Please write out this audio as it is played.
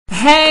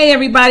Hey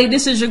everybody,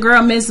 this is your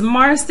girl Miss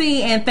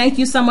Marcie, and thank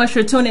you so much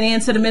for tuning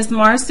in to the Miss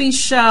Marcie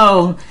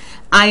Show.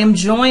 I am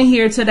joined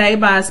here today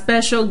by a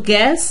special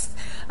guest.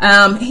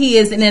 He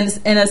is an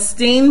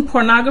esteemed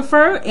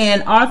pornographer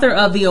and author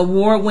of the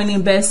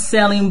award-winning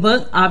best-selling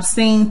book,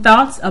 Obscene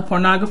Thoughts, A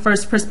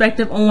Pornographer's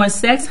Perspective on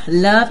Sex,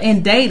 Love,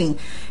 and Dating.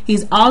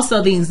 He's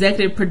also the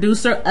executive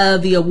producer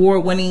of the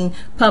award-winning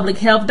public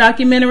health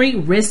documentary,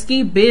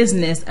 Risky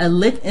Business, a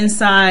look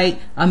inside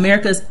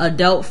America's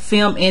adult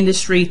film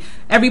industry.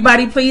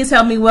 Everybody, please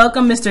help me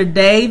welcome Mr.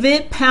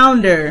 David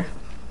Pounder.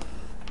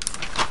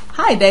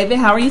 Hi, David.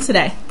 How are you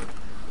today?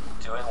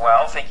 Doing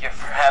well. Thank you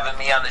for having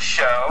me on the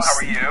show. How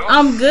are you?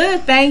 I'm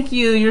good. Thank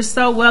you. You're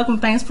so welcome.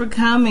 Thanks for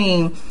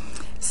coming.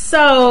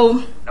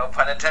 So, no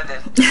pun intended.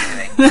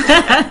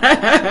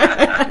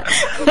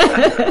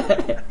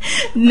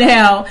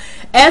 Now,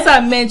 as I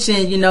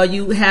mentioned,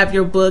 you have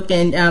your book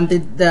and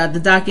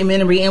the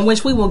documentary, in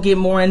which we will get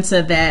more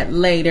into that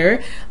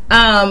later.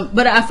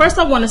 But first,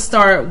 I want to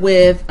start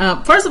with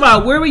first of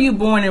all, where were you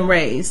born and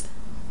raised?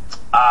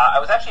 I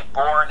was actually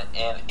born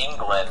in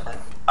England.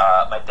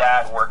 My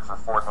dad worked for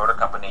Ford Motor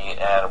Company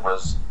and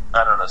was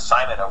on an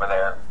assignment over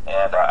there,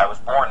 and I was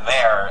born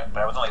there,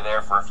 but I was only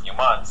there for a few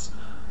months.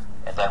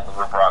 And then we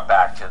were brought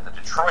back to the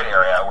Detroit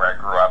area where I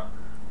grew up.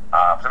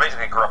 So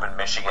basically I grew up in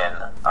Michigan,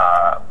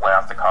 went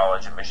off to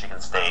college at Michigan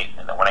State,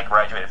 and then when I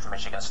graduated from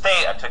Michigan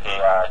State, I took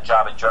a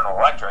job at General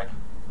Electric,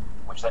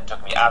 which then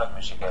took me out of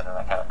Michigan, and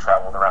I kind of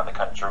traveled around the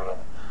country and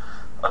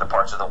other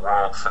parts of the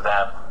world for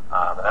them.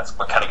 And that's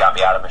what kind of got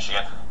me out of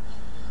Michigan.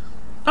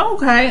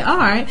 Okay, all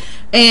right.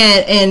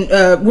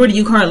 And where do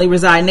you currently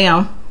reside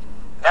now?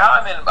 Now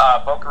I'm in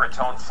Boca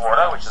Raton,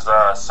 Florida, which is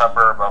a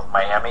suburb of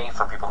Miami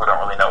for people who don't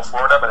really know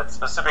Florida, but it's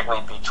specifically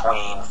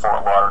between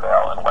Fort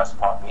Lauderdale and West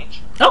Palm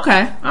Beach.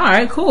 Okay. All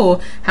right, cool.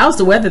 How's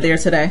the weather there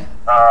today?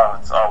 Oh,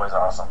 it's always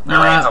awesome. It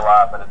rains a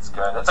lot, but it's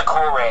good. It's a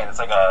cool rain. It's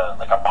like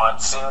a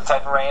monsoon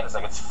type of rain.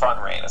 It's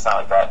fun rain. It's not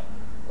like that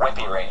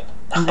wimpy rain.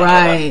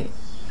 Right.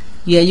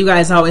 Yeah, you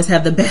guys always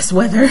have the best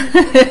weather.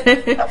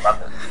 I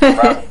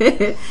love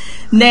it.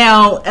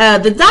 Now,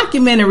 the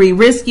documentary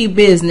Risky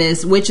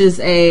Business, which is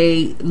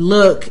a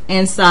look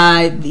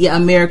inside the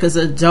America's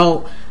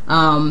adult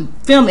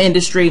film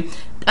industry,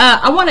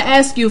 I want to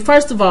ask you,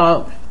 first of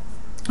all,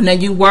 now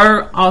you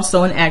were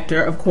also an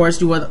actor, of course,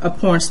 you were a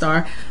porn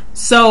star.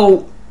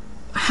 So,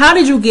 how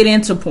did you get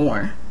into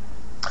porn?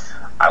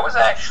 I was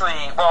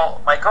actually,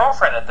 my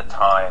girlfriend at the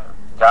time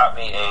got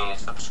me a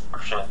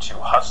subscription to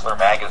Hustler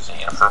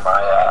magazine for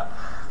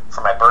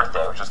my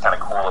birthday, which was kind of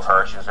cool of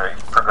her. She was very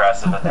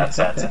progressive in that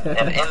sense.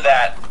 And in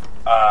that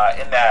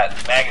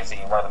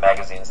magazine, one of the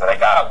magazines that I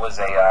got was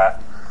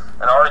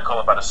an article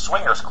about a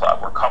swingers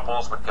club where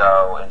couples would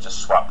go and just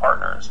swap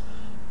partners.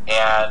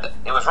 And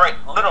it was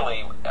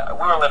literally,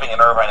 we were living in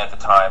Irvine at the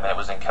time, and it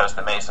was in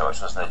Costa Mesa, which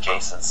was an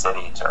adjacent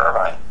city to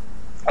Irvine.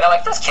 And I'm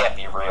like, this can't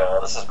be real.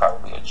 This is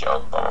probably a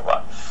joke, blah, blah,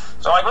 blah.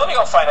 So I'm like, let me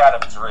go find out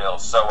if it's real.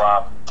 So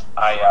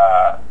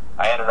I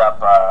ended up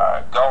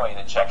going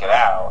to check it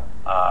out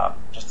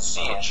just to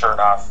see, and sure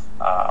enough,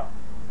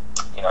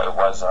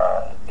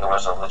 it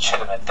was a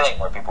legitimate thing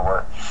where people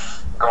were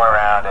going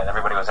around and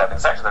everybody was having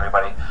sex with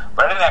everybody.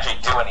 But I didn't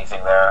actually do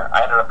anything there.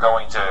 I ended up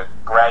going to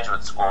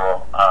graduate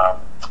school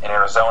in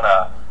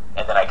Arizona,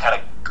 and then I kind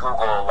of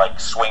Googled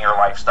swinger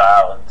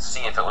lifestyle and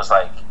see if it was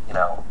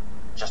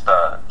just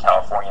a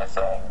California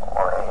thing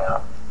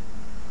or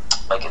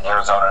like in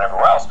Arizona and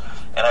everywhere else.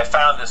 And I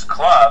found this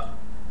club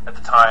at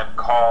the time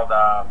called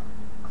I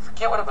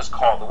forget what it was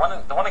called. The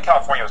one in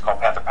California was called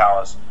Panther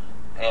Palace,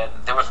 and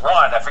there was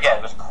one, I forget.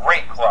 It was a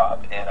great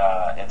club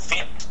in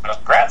Phoenix. When I was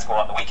in grad school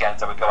on the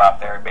weekends, I would go out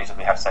there and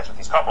basically have sex with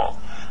these couples.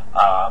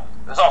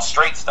 It was all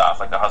straight stuff.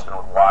 Like the husband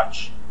would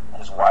watch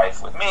his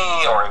wife with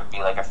me, or it would be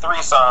like a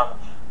threesome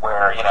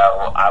where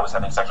I was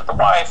having sex with the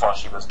wife while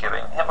she was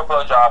giving him a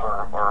blowjob,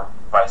 or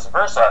vice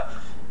versa.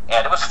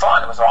 And it was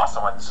fun. It was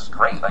awesome. Like, this is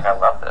great. Like, I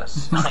love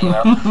this. And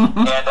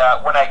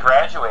when I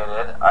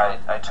graduated,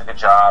 I took a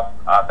job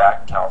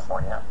back in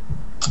California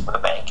with a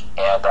bank,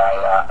 and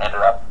I ended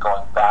up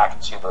going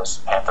back to this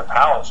Panther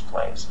Palace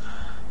place.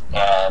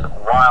 And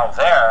while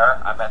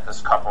there, I met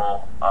this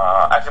couple.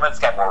 Actually, I met this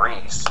guy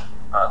Maurice,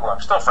 who I'm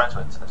still friends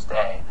with to this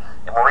day.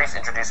 And Maurice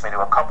introduced me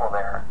to a couple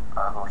there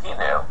who he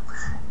knew.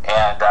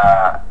 And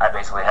I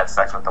basically had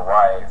sex with the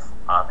wife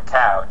on the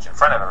couch in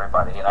front of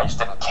everybody, and I just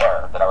didn't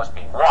care that I was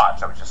being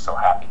watched. I was just so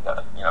happy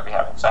to be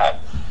having sex.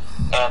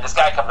 And this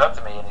guy comes up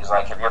to me and he's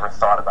like, "Have you ever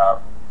thought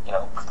about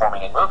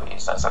performing in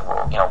movies?" And I said,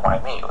 "Well, why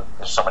me?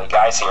 There's so many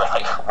guys here.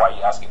 Like, why are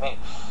you asking me?"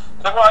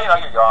 He's like, "Well,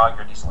 you're young,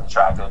 you're decently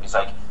attractive." He's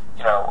like,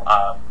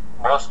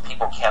 most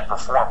people can't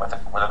perform with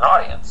an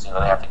audience. They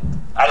have to.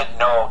 I didn't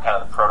know kind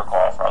of the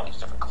protocol for all these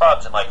different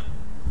clubs, and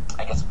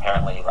I guess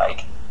apparently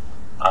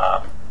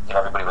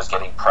everybody was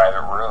getting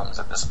private rooms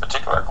at this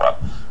particular club.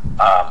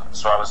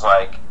 So I was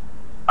like,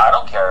 I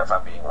don't care if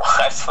I'm being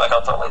watched.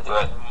 I'll totally do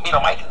it.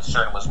 My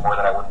concern was more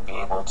that I wouldn't be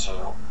able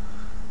to,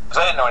 because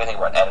I didn't know anything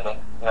about editing.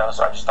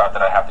 So I just thought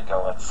that I'd have to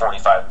go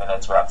 45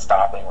 minutes without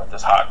stopping with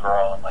this hot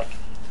girl and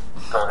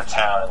go to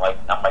town, and like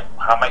I'm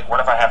like, what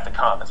if I have to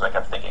come? It's like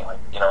I'm thinking, like,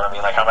 you know what I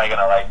mean? Like, how am I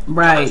gonna like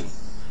right?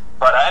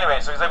 But anyway,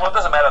 so he's like, well, it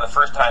doesn't matter the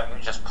first time,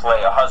 you just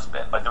play a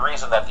husband. Like, the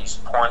reason that these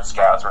porn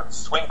scouts or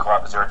swing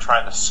clubs, they were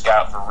trying to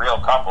scout for real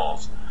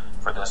couples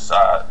for this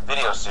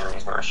video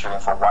series they were shooting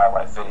for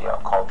Wildlife Video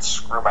called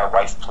Screw My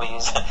Wife,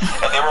 Please.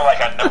 And they were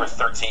like on number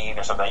 13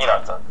 or something. You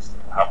know, it's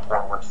how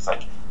porn works. It's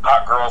like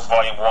Hot Girls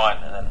Volume 1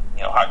 and then,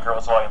 you know, Hot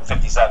Girls Volume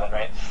 57,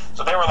 right?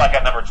 So they were like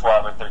at number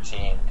 12 or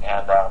 13.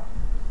 And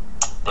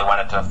they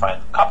wanted to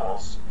find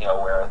couples, you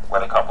know, where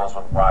the couples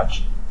would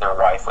watch their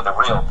wife with a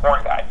real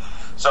porn guy.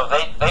 So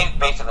they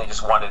basically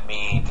just wanted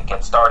me to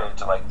get started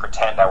to like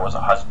pretend I was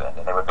a husband,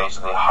 and they would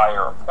basically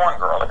hire a porn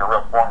girl, like a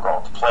real porn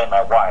girl, to play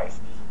my wife,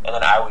 and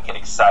then I would get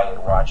excited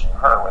watching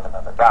her with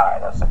another guy.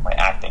 That's like my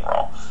acting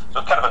role.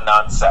 So it's kind of a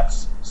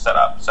non-sex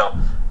setup. So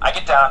I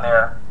get down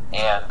there,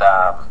 and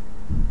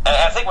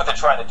I think what they're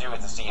trying to do is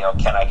to see, you know,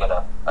 can I get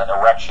an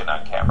erection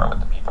on camera with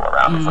the people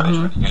around me before they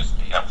try to use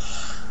me, you know.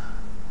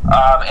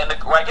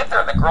 When I get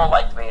there, the girl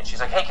liked me, and she's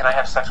like, hey, can I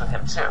have sex with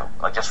him too?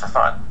 Like, just for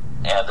fun.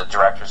 And the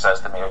director says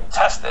to me, are you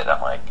tested?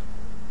 I'm like,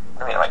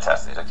 what do you mean, am I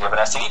tested? He's like, do you have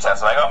an STD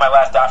test? I'm like, oh, my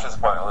last doctor's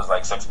appointment was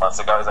like 6 months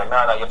ago. He's like, no,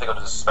 you have to go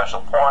to this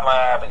special porn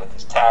lab and get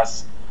these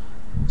tests.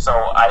 So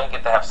I didn't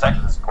get to have sex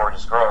with this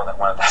gorgeous girl that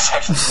wanted to have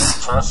sex with me.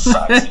 So this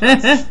sucks.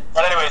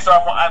 But anyway, so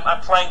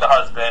I'm playing the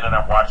husband, and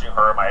I'm watching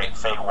her, my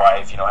fake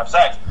wife, you know, have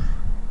sex.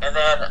 And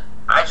then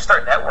I just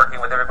start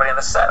networking with everybody on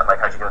the set. I'm like,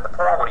 how'd you get into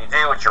porn? What do you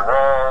do? What's your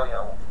role? You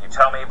know, you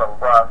tell me, blah, blah,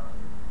 blah.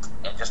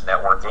 And just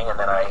networking. And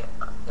then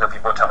you know,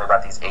 people would tell me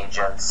about these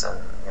agents and,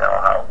 you know,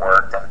 how it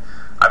worked. And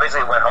I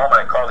basically went home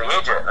and I called the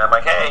agent. And I'm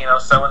like, hey, you know,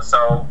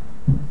 so-and-so,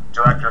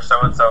 director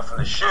so-and-so from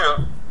the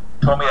shoot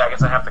told me I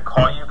guess I have to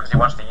call you because he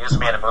wants to use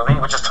me in a movie,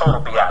 which is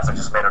total BS. I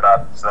just made it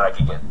up so that I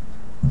could get in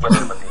with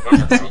the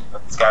agency.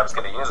 But this guy was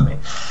going to use me.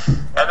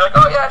 And they're like,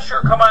 oh, yeah,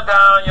 sure, come on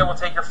down. You know, we'll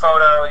take your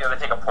photo. You know,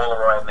 they take a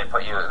Polaroid and they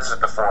put you, this is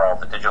before all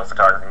the digital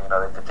photography, you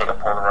know, they take a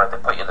Polaroid, they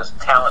put you in this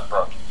talent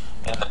book.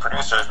 And the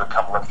producers would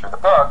come look through the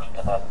book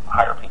and then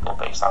hire people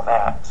based on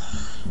that.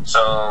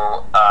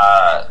 So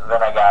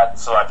then I got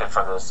selected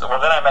for this.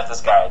 Well, then I met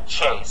this guy,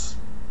 Chase,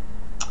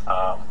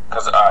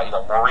 because you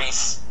know,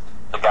 Maurice,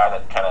 the guy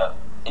that kind of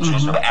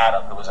introduced me to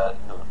Adam, who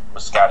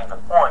was scouting for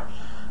porn,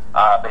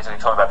 basically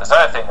told me about this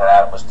other thing that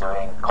Adam was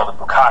doing called a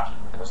bukkake.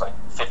 There was like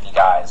 50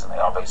 guys, and they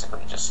all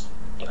basically just,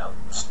 you know,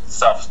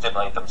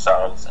 self-stimulate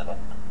themselves and then,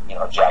 you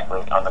know,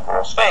 ejaculate on the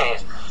girl's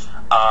face.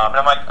 And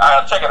I'm like,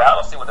 I'll check it out.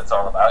 I'll see what it's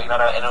all about. You know,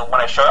 and when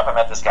I showed up, I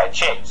met this guy,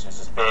 Chase, who's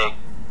this big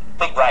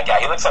black guy.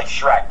 He looks like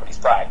Shrek, but he's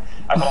black.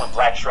 I call him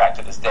Black Shrek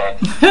to this day.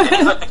 And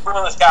he's like the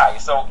coolest guy.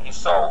 He's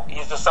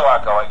just so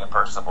outgoing and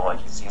personable.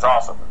 Like, he's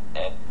awesome.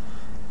 And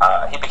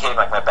he became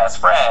like my best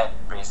friend,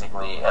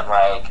 basically. And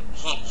like,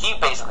 he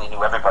basically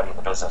knew everybody in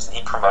the business, and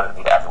he promoted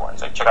me to everyone.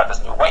 He's like, check out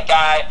this new white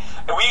guy.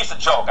 And we used to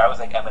joke. I was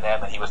like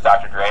Eminem, and he was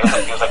Dr. Dre.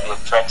 Like, he was like the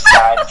tricks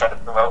guy. He's trying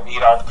to promote me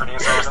to all the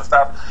producers and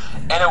stuff.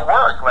 And it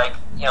worked. Like,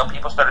 you know,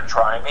 people started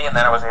trying me, and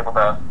then I was able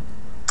to.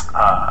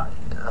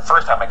 The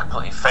first time I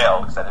completely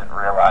failed because I didn't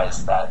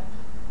realize that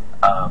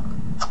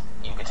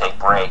you could take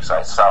breaks.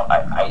 So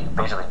I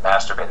basically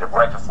masturbated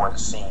right before the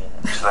scene,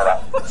 so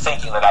that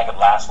thinking that I could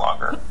last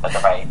longer. Like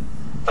if I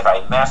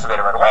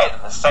masturbated right away, then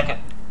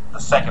the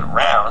second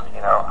round,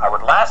 you know, I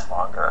would last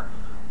longer.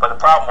 But the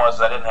problem was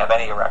I didn't have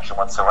any erection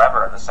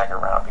whatsoever in the second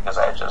round because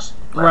I had just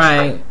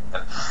right.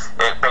 And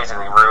it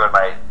basically ruined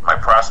my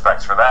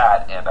prospects for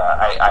that. And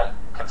I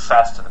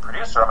confessed to the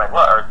producer. I'm like,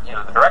 look, or you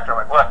know, the director.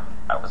 I'm like, look,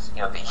 I was,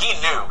 you know, he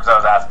knew because I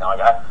was asking. I'm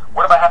like,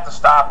 what if I have to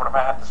stop? What if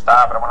I have to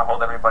stop? And I want to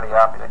hold everybody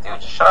up. He's like,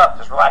 dude, just shut up,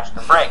 just relax,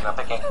 just break. And I'm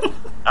thinking,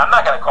 I'm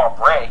not going to call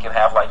break and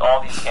have like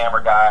all these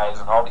camera guys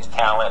and all these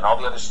talent and all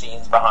the other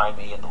scenes behind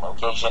me and the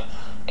location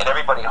and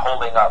everybody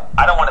holding up.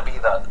 I don't want to be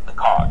the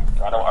cog,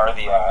 you know, or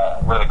the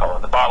what do they call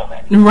it, the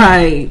bottleneck.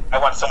 Right. I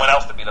want someone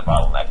else to be the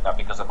bottleneck, not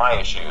because of my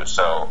issues.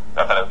 So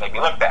not that it would make me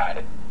look bad.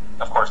 And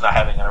of course, not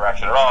having an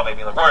erection at all made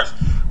me look worse.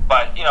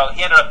 But you know,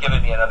 he ended up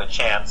giving me another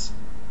chance,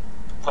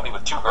 put me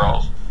with two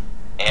girls,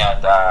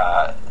 and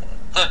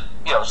did,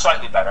 you know,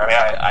 slightly better.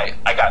 I mean,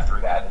 I got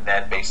through that, and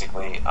then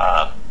basically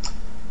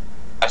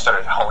I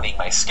started honing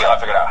my skill. I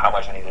figured out how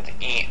much I needed to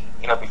eat,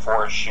 you know,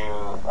 before a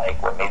shoot,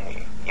 like what made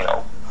me, you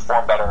know,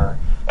 perform better.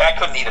 And I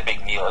couldn't eat a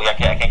big meal. I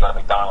can't go to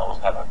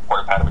McDonald's and have a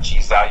quarter pound of a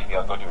cheese value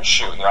meal and go do a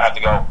shoot. You know, I have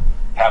to go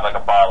have like a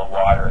bottle of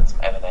water and some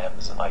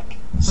M&Ms and like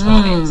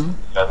smoothies. You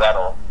know,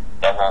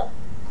 that won't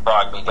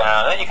bog me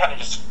down. And then you kind of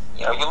just,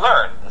 you know, you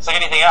learn. It's like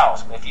anything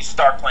else. I mean, if you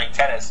start playing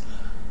tennis,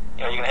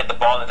 you know, you're going to hit the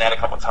ball in the net a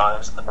couple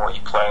times, and the more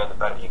you play, the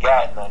better you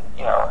get. And then,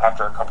 you know,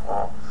 after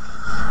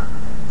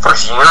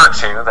first year or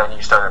two, then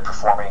you started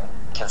performing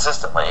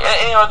consistently.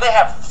 And, you know, they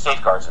have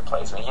safeguards in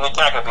place. I mean, you're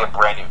not going to be a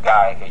brand new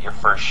guy, get your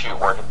first shoot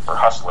working for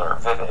Hustler or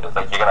Vivid. It's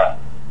like you're going to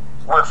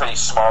work for these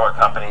smaller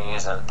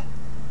companies and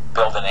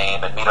build a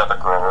name and meet other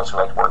girls who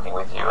like working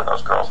with you, and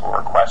those girls will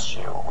request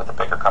you with the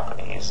bigger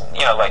companies. And,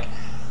 you know, like,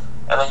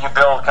 and then you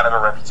build kind of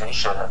a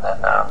reputation, and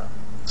then,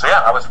 so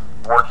yeah, I was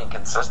working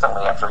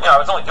consistently after, I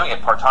was only doing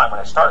it part-time when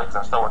I started because I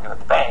was still working at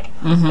the bank.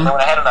 And then when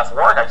I had enough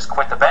work, I just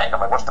quit the bank. I'm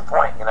like, what's the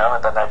point, And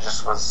then I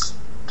just was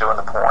doing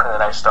the porn, and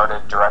then I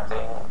started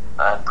directing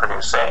and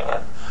producing,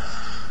 and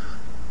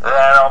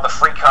then all the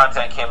free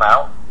content came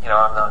out.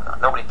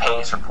 Nobody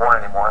pays for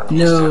porn anymore.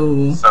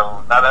 No.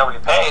 So now that nobody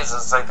pays,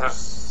 it's like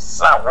it's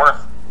not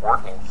worth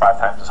working 5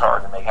 times as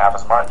hard to make half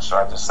as much. So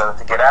I just decided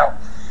to get out.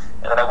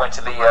 And then I went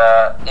to the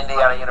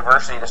Indiana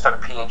University to start a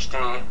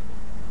PhD.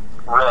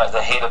 Realized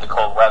I hated the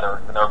cold weather,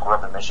 even though I grew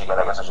up in Michigan.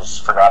 I guess I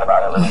just forgot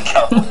about it. I live in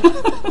California.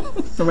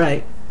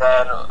 Right.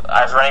 Then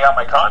I was renting out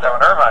my condo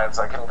in Irvine,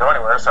 so I couldn't go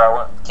anywhere. So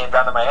I came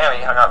down to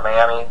Miami, hung out in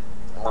Miami,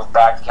 moved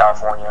back to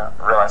California.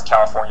 Realized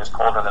California is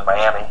colder than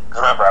Miami.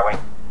 Because remember,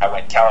 I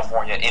went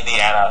California,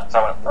 Indiana, so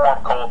I went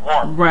warm, cold,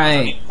 warm. Right.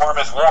 I mean, warm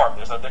is warm.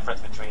 There's no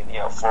difference between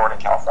Florida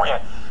and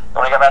California. And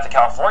when I got back to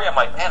California, I'm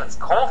like, man, it's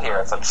cold here.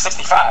 It's like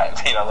 65.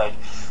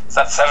 It's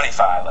not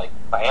 75 like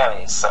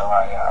Miami. So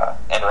I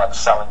ended up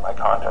selling my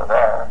condo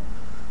there,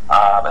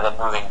 and then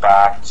moving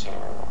back to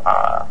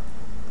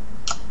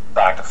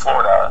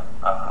Florida.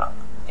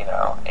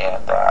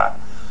 And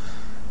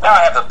now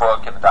I have the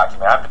book and the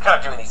documentary. I'm kind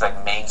of doing these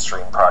like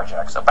mainstream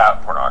projects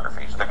about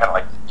pornography. So they're kind of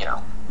like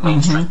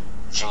mainstream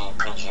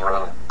PG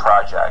rated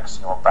projects.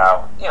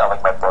 About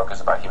like my book is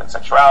about human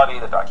sexuality.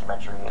 The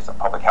documentary is a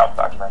public health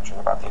documentary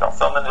about the adult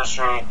film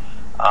industry.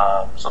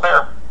 So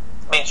they're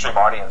mainstream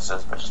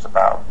audiences, but just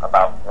about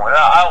porn.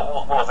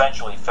 I will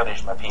eventually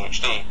finish my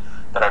PhD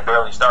that I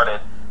barely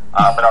started,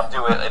 but I'll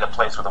do it in a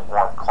place with a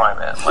warm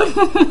climate, like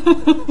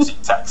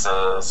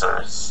Texas,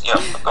 or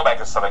go back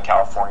to Southern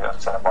California,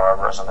 Santa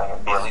Barbara, or something,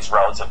 and be at least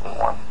relatively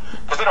warm.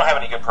 Because they don't have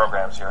any good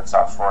programs here in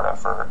South Florida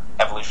for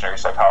evolutionary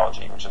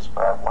psychology, which is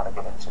what I want to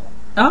get into.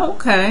 Oh,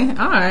 okay.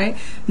 All right.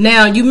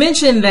 Now, you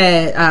mentioned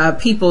that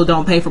people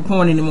don't pay for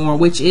porn anymore,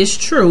 which is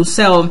true.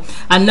 So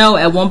I know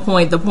at one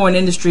point the porn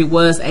industry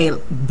was a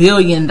 $1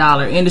 billion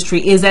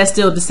industry. Is that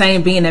still the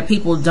same, being that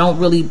people don't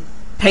really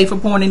pay for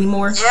porn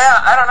anymore?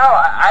 Yeah, I don't know.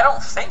 I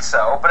don't think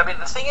so. But I mean,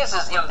 the thing is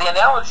the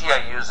analogy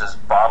I use is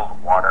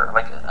bottled water.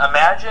 Like,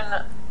 imagine,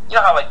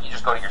 how like you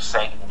just go to your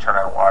sink and you turn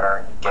on water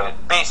and you get it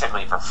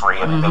basically for free.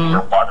 I mean, maybe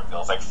your water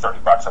bill is like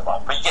 $30 a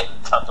month, but you get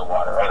tons of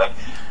water, right? Like,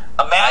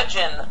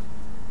 imagine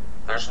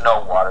there's no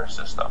water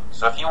system.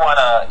 So if you want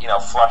to,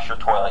 flush your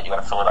toilet, you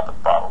got to fill it up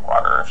with bottled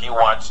water. If you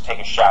want to take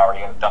a shower,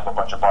 you got to dump a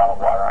bunch of bottled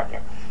water on you.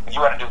 If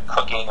you want to do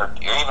cooking or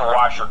even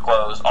wash your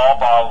clothes, all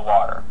bottled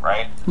water,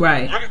 right?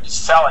 Right. You're going to be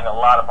selling a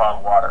lot of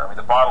bottled water. I mean,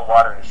 the bottled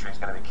water industry is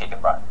going to be kicking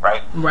butt,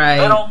 right? Right.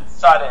 Then all of a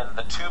sudden,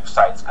 the tube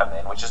sites come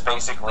in, which is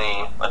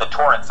basically, the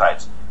torrent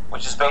sites,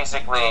 which is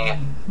basically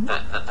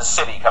the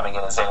city coming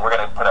in and saying, we're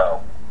going to put a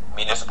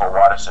municipal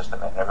water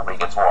system in, and everybody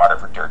gets water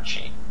for dirt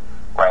cheap.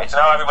 Right, so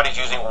now everybody's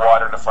using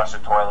water to flush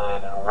their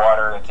toilet, and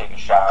water to take a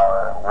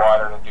shower, and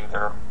water to do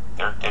their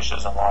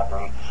dishes and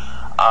laundry.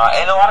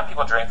 And a lot of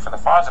people drink from the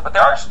faucet, but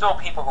there are still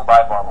people who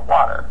buy bottled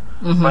water.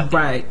 But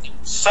the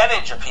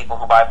percentage of people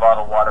who buy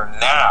bottled water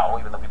now,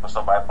 even though people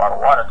still buy bottled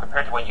water,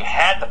 compared to when you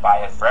had to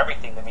buy it for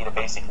everything to meet a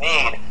basic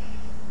need,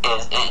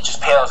 it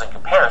just pales in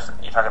comparison.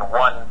 You're talking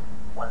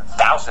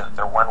 1/1000th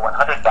or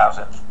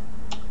 1/100,000th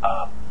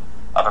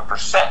of a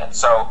percent.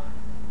 So,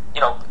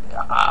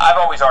 I've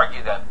always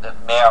argued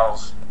that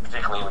males,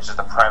 particularly, which is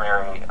the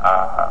primary,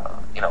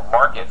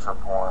 market for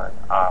porn,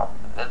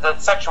 the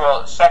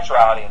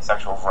sexuality and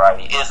sexual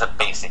variety is a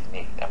basic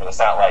need. I mean, it's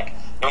not like,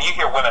 you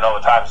hear women all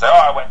the time say,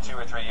 I went 2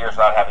 or 3 years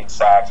without having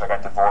sex, I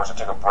got divorced, I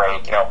took a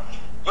break,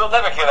 You'll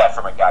never hear that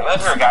from a guy. You'll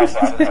never hear a guy say,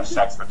 I didn't have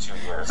sex for 2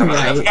 years. I mean,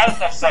 if a guy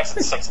doesn't have sex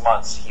in 6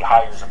 months, he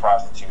hires a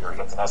prostitute or he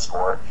gets an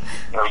escort.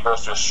 He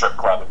goes to a strip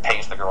club and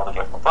pays the girl to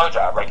give him a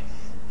blowjob. Like,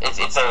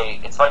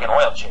 it's like an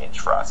oil change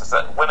for us. It's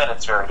that women,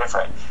 it's very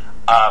different.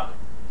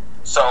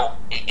 So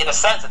in a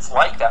sense, it's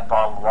like that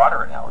bottled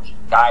water analogy.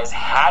 Guys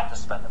had to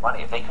spend the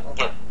money if they couldn't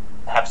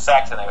have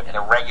sex in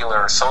a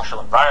regular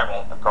social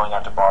environment of going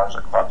out to bars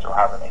or clubs or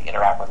however they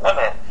interact with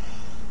women.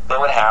 They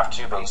would have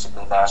to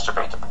basically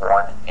masturbate to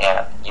porn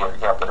and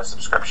get a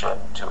subscription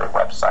to a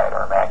website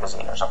or a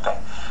magazine or something.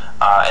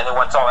 And then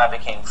once all that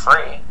became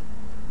free,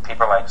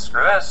 people are like,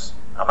 screw this.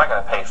 I'm not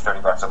going to pay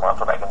 $30 a month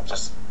when I can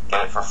just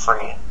get it for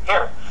free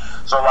here.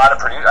 So a lot of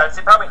producers, I'd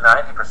say probably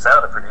 90%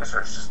 of the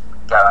producers just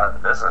got out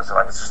of the business. They're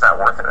like, it's just not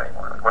worth it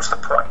anymore. Like, what's the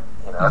point?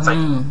 It's like,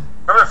 remember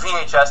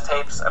VHS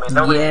tapes? I mean,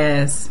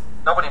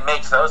 nobody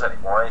makes those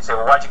anymore. And you say,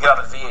 well, why'd you get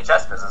out of the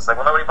VHS business? Like,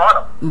 well, nobody bought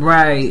them.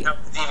 Right.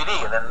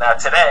 DVD. And then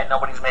today,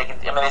 nobody's making,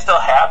 I mean, they still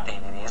have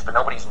DVDs, but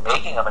nobody's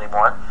making them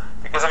anymore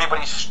because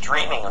everybody's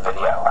streaming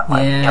video on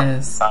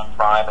on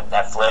Prime and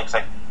Netflix.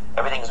 Like,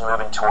 everything's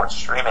moving towards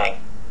streaming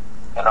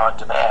and on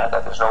demand,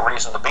 that there's no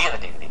reason to be in the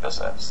DVD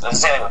business. This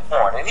is the same with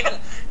porn. And even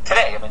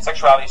today, I mean,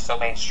 sexuality is so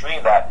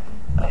mainstream that,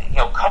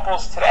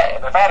 couples today, I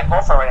mean, if I had a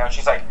girlfriend right now and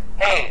she's like,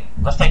 hey,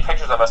 let's take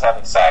pictures of us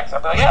having sex,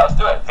 I'd be like, yeah, let's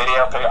do it.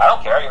 Video, I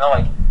don't care,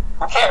 like,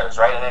 who cares,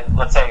 right? And then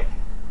let's say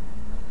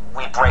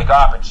we break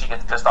up and she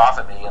gets pissed off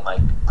at me and,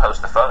 like,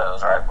 post the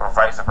photos, or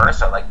vice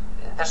versa. Like,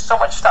 there's so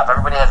much stuff.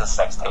 Everybody has a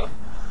sex tape.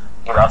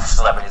 The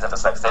celebrities have a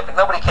sex tape. Like,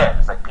 nobody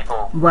cares. Like,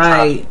 people...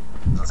 Right.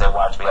 since they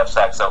watch me have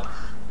sex. So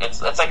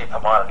it's like a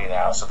commodity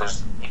now. So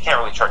you can't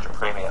really charge a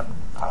premium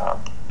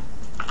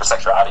for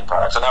sexuality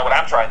products. So now what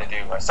I'm trying to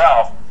do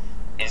myself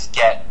is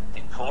get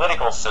the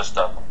political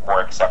system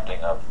more accepting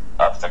of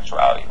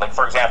sexuality. Like,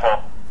 for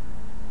example,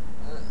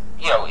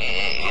 in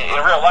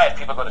real life,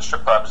 people go to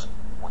strip clubs,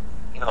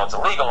 even though it's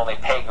illegal, and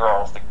they pay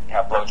girls to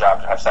have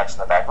blowjobs or have sex in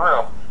the back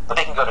room, but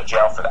they can go to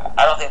jail for that.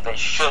 I don't think they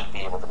should be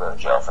able to go to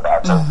jail for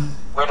that. So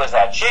where does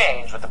that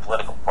change with the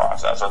political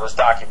process? So this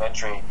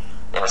documentary,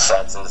 in a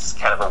sense, is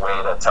kind of a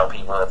way to tell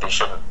people that they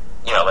shouldn't,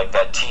 like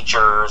that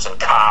teachers and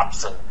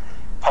cops and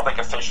public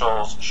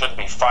officials shouldn't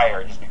be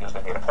fired just because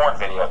they made a porn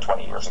video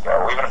 20 years ago,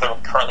 or even if they're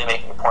currently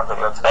making a porn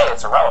video today,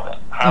 it's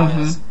irrelevant.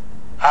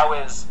 How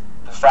is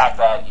the fact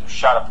that you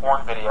shot a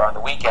porn video on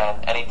the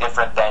weekend any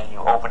different than you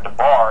opened a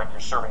bar and you're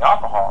serving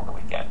alcohol on the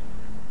weekend?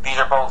 These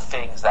are both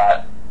things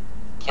that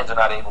kids are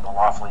not able to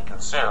lawfully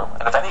consume.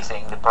 And if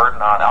anything, the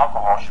burden on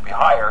alcohol should be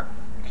higher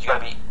because you got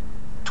to be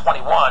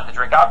 21 to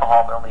drink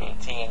alcohol, but only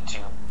 18 to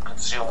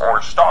consume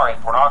or star in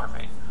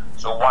pornography.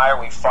 So why are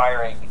we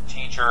firing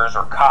teachers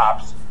or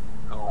cops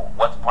who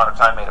once upon a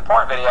time made a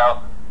porn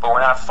video, but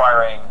we're not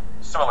firing,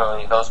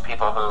 similarly, those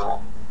people who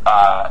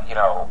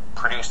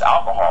produced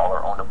alcohol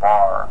or owned a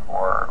bar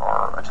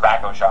or a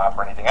tobacco shop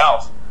or anything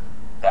else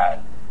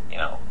that,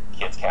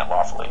 kids can't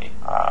lawfully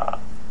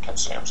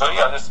consume. So,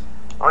 just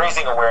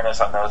raising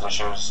awareness on those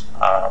issues,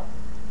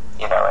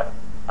 and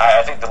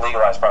I think the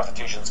legalized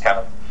prostitution is kind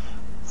of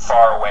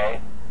far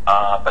away,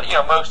 but,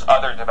 most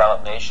other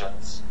developed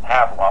nations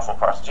have lawful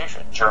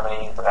prostitution.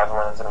 Germany, the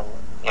Netherlands, and,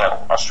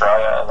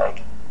 Australia,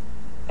 like,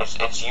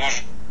 it's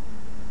usually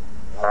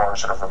more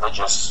sort of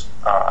religious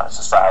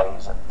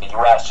societies, and the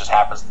U.S. just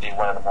happens to be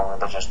one of the more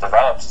religious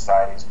developed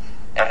societies,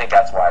 and I think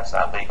that's why it's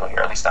not legal here,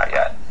 at least not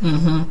yet.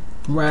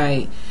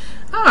 Right.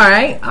 All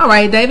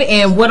right, David.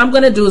 And what I'm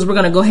going to do is we're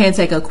going to go ahead and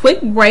take a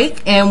quick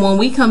break, and when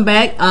we come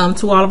back,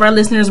 to all of our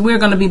listeners, we're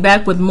going to be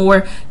back with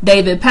more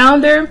David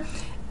Pounder,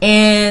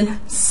 and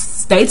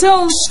stay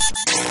tuned.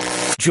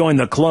 Join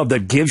the club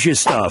that gives you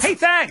stuff. Hey,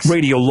 thanks.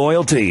 Radio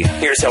Loyalty.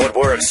 Here's how it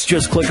works.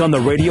 Just click on the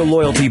Radio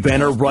Loyalty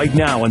banner right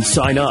now and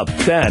sign up.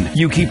 Then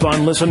you keep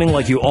on listening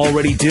like you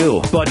already do.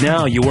 But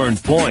now you earn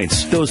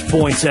points. Those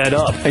points add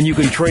up, and you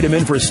can trade them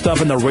in for stuff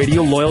in the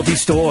Radio Loyalty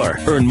store.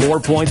 Earn more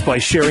points by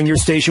sharing your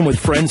station with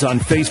friends on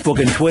Facebook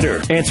and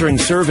Twitter, answering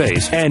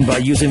surveys, and by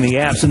using the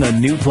apps in the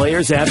New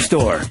Players App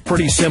Store.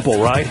 Pretty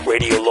simple, right?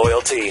 Radio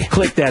Loyalty.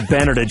 Click that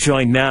banner to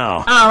join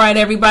now. All right,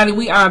 everybody.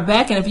 We are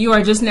back, and if you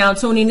are just now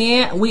tuning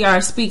in, we are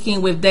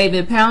speaking with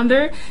David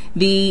Pounder,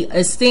 the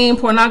esteemed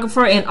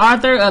pornographer and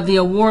author of the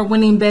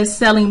award-winning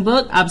best-selling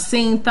book,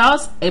 Obscene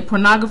Thoughts, A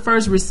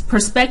Pornographer's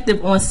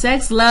Perspective on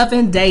Sex, Love,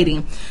 and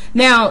Dating.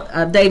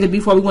 Now, David,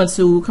 before we went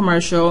to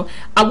commercial,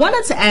 I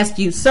wanted to ask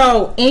you,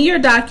 so in your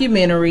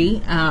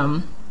documentary,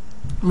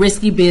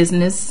 Risky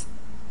Business,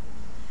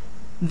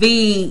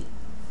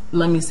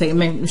 let me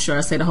make sure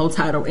I say the whole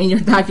title. In your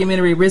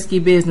documentary, Risky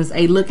Business,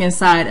 A Look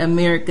Inside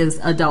America's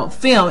Adult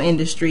Film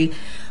Industry.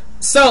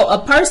 So a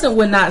person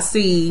would not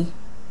see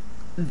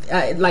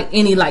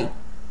any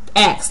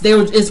acts.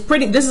 This is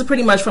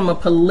pretty much from a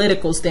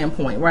political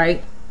standpoint,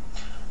 right?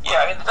 Yeah,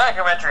 I mean, the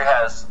documentary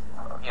has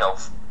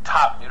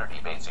top nudity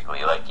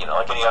basically, like any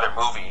other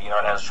movie.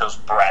 It shows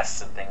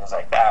breasts and things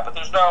like that, but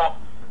there's no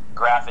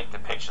graphic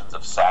depictions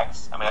of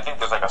sex. I mean, I think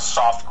there's like a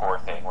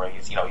softcore thing where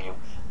you see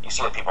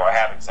that people are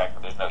having sex,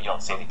 but you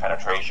don't see any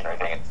penetration or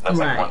anything. That's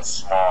right. Like one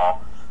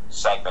small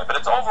segment, but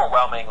it's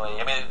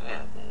overwhelmingly. I mean,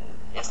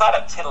 it's not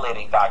a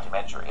titillating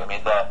documentary. I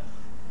mean, the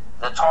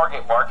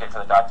target market for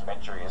the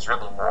documentary is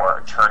really more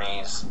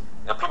attorneys,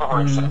 people who are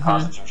interested in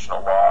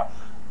constitutional law,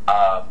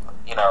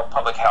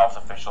 public health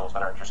officials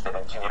that are interested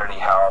in community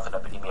health and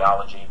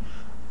epidemiology.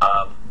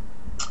 I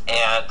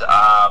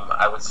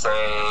would say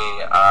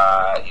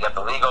you got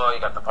the legal, you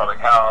got the public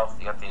health,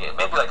 you got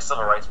maybe like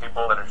civil rights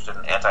people that are interested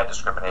in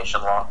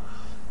anti-discrimination law.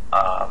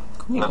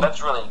 Cool.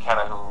 That's really kind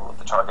of who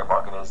the target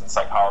market is, and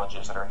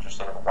psychologists that are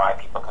interested in why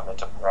people come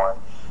into porn.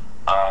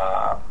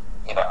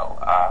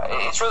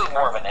 It's really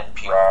more of an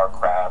NPR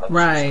crowd,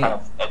 right? Kind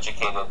of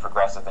educated,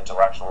 progressive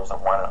intellectuals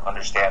that want an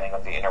understanding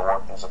of the inner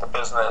workings of the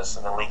business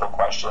and the legal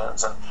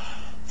questions and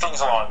things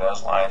along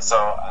those lines. So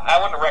I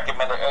wouldn't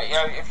recommend it.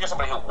 If you're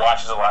somebody who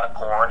watches a lot of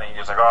porn and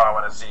you're just like, I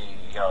want to see,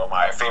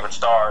 my favorite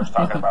stars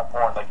talking about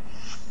porn, like,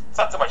 it's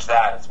not so much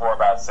that. It's more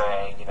about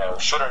saying,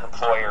 should an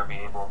employer be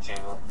able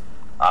to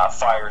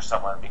fire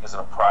someone because of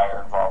a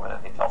prior involvement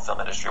in the adult film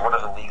industry? What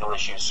are the legal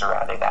issues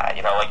surrounding that?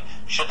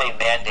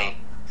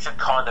 Should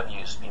condom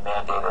use be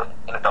mandated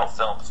in adult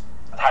films?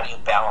 And how do you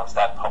balance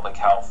that public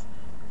health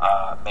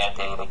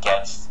mandate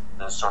against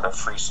the sort of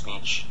free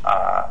speech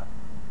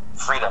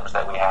freedoms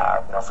that we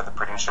have, for the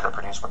producer to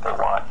produce what they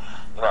want?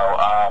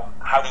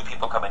 How do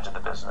people come into the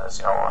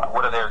business?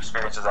 What are their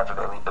experiences after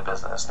they leave the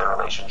business, their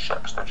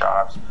relationships, their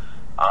jobs,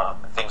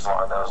 things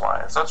along those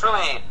lines. So it's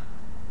really,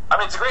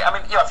 it's great.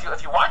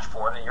 If you watch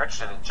porn and you're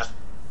interested in just,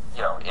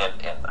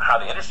 in how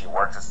the industry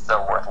works, it's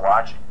still worth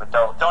watching. But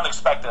don't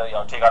expect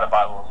to, take out a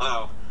bottle of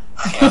lube,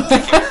 to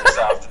give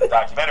yourself to the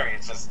documentary.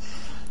 It's just,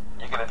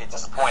 you're going to be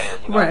disappointed.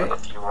 Right.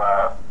 If you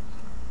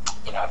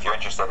if you're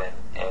interested in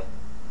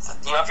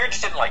if you're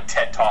interested in like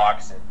TED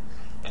Talks and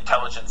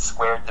intelligence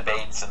squared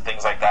debates and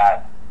things like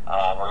that,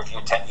 or if you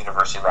attend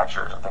university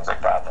lectures and things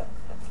like that, then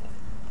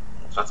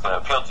so it's going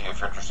to appeal to you if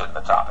you're interested in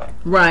the topic.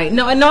 Right.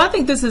 No, I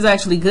think this is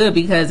actually good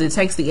because it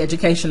takes the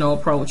educational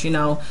approach,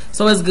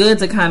 So it's good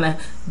to kind of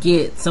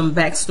get some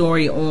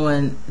backstory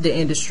on the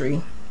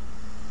industry.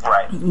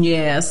 Right.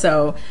 Yeah.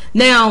 So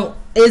now,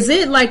 is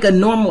it like a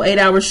normal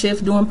 8-hour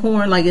shift doing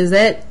porn? Like, is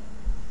that?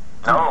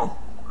 No.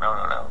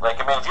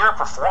 Like, I mean, if you're a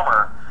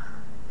performer,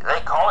 they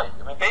call it.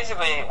 I mean,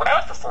 basically, when I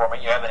was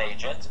performing, you have an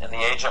agent, and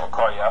the agent would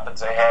call you up and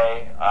say,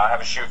 "Hey, I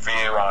have a shoot for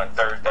you on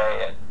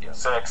Thursday at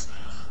 6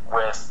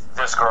 with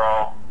this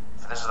girl.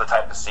 This is the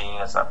type of scene.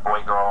 It's a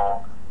boy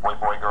girl, boy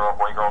girl,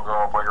 boy girl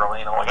girl, boy girl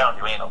anal. Like, I don't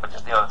do anal, but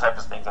just the type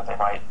of things that they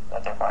might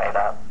do.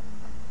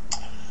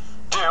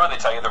 And they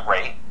tell you the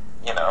rate,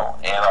 and all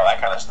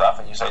that kind of stuff.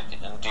 And you say,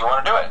 "Do you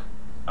want to do it?"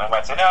 And I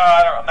might say, "No,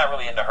 I'm not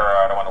really into her.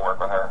 I don't want to work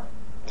with her.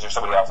 Is there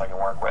somebody else I can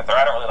work with? Or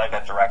I don't really like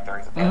that director.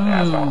 He's a pain in the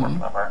ass. I don't want to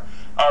work with him." Or,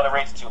 "Oh, the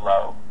rate's too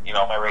low.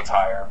 My rate's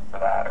higher for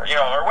that." Or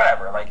or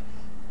whatever. Like,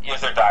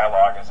 is there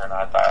dialogue? Is there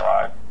not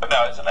dialogue? But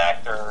no, as an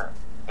actor,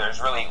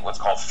 there's really what's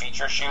called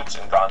feature shoots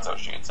and gonzo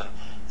shoots. And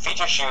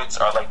feature shoots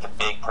are like the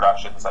big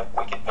productions, like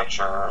Wicked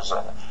Pictures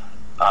and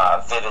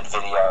Vivid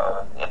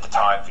Video, and at the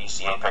time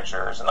VCA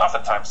Pictures, and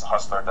oftentimes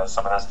Hustler does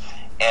some of this.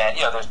 And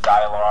there's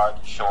dialogue.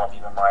 You show up,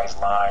 you memorize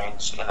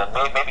lines, and then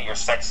maybe your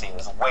sex scene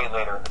is way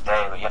later in the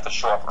day, but you have to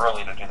show up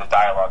early to do the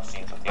dialogue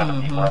scenes with the other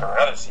people that are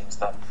in other scenes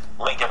to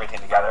link everything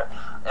together.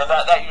 And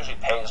that usually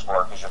pays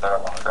more because you're there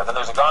longer. Then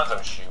there's a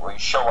gonzo shoot where you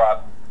show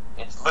up.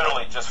 It's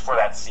literally just for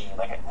that scene.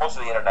 Like most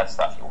of the internet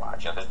stuff you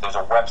watch, there's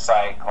a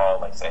website called,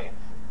 like, say,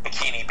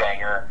 Bikini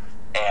Banger,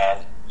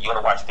 and you got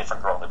to watch a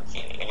different girl in the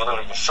bikini, and you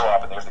literally just show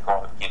up and there's the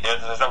girl in the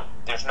bikini.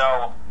 There's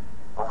no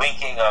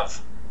linking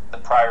of the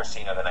prior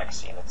scene or the next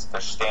scene.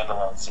 They're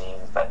standalone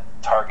scenes that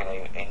target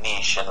a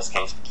niche, in this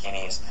case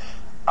bikinis.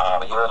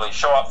 You literally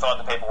show up, fill out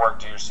the paperwork,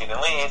 do your scene, and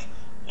leave.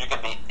 You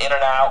can be in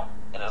and out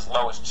in as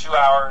low as 2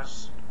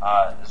 hours,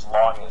 as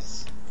long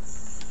as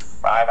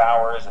 5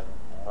 hours, and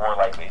more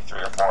likely 3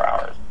 or 4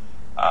 hours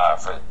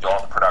for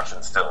all the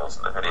production stills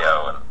and the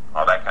video and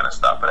all that kind of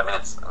stuff. But I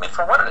mean,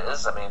 for what it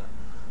is,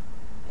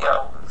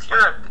 if you're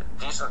a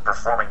decent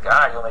performing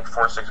guy, you'll make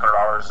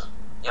 $400-600,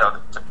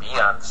 to be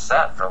on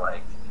set for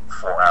like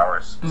 4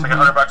 hours. It's like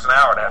 $100 an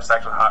hour to have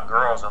sex with hot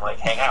girls and like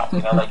hang out.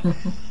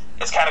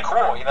 It's kind of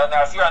cool.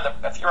 Now if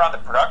you're on the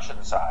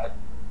production side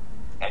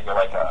and you're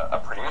like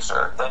a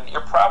producer, then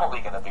you're probably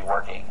going to be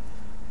working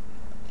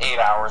 8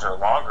 hours or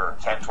longer,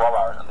 10, 12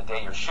 hours on the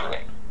day you're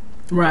shooting.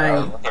 Right.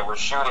 Okay, we're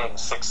shooting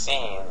 6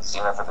 scenes,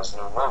 for this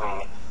new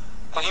movie.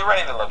 Because you're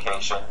renting the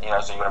location,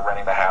 so you're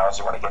renting the house.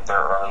 You want to get there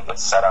early, get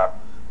set up,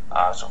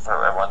 so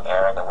for everyone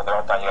there. And then when they're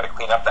all done, you got to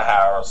clean up the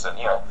house, and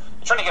you're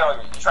trying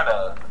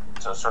to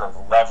to sort of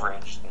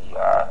leverage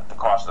the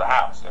cost of the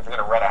house. If you're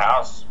going to rent a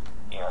house,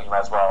 you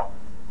might as well.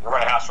 You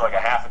rent a house for like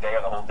a half a day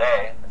or the whole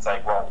day. It's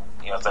like, well,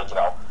 let's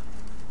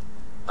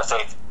say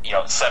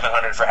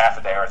 $700 for half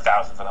a day or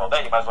 $1,000 for the whole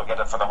day. You might as well get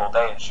it for the whole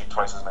day and shoot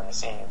twice as many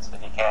scenes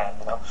if you can.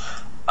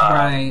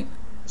 Right.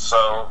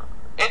 So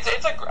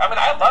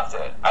I loved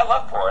it. I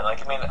love porn.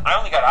 I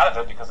only got out of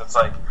it because it's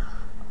like,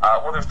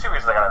 there's 2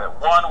 reasons I got out of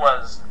it. One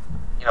was,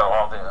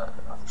 all the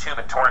tube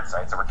and torrent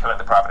sites that were killing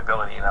the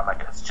profitability, and I'm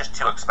like, it's just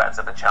too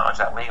expensive to challenge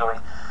that legally.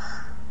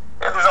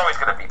 And there's always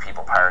going to be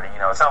people pirating.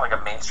 It's not like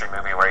a mainstream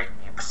movie where you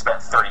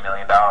spend $30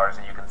 million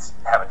and you can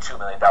have a $2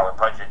 million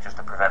budget just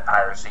to prevent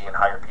piracy and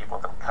hire people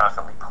to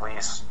constantly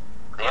police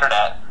the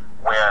internet.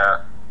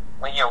 Where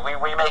when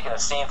you're making a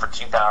scene for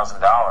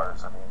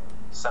 $2,000,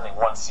 sending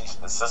one cease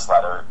and desist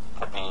letter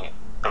could be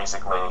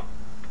basically,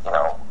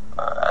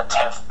 a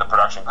tenth the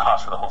production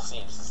cost for the whole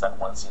scene just to send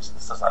one cease and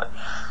desist letter.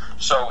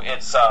 So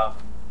it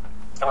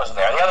wasn't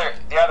there.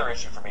 The other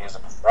issue for me as a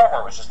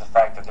performer was just the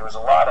fact that there was a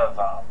lot of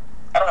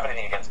I don't have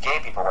anything against gay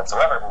people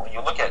whatsoever, but when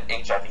you look at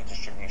HIV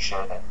distribution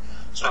and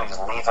sort of these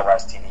lethal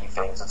STD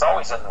things, it's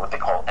always in what they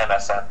call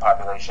MSN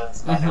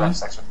populations, men who have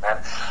sex with men.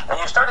 And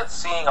you started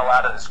seeing a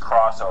lot of this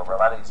crossover. A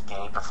lot of these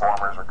gay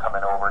performers were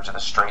coming over to the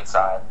straight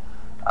side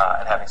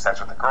and having sex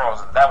with the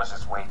girls, and that was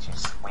just way too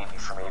squeamy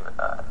for me.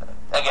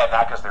 Again,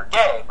 not because they're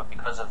gay, but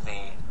because of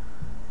the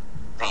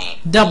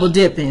double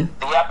dipping,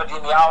 the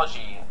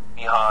epidemiology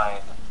behind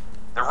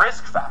the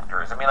risk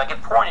factors. Like in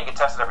porn, you get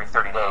tested every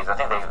 30 days. I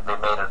think they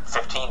made it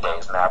 15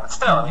 days now, but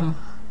still,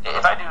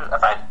 if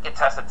I get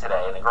tested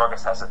today and the girl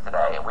gets tested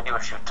today, and we do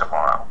a shoot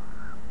tomorrow,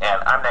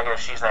 and I'm negative,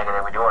 she's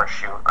negative, we do our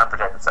shoot,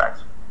 unprotected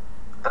sex.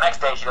 The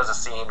next day, she does a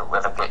scene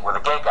with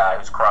a gay guy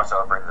who's crossed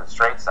over into the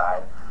straight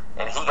side,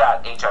 and he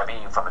got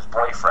HIV from his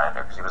boyfriend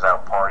because he was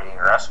out partying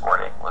or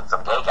escorting with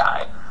some gay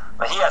guy.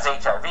 But he has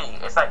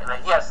HIV. It's like, and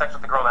then he has sex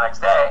with the girl the next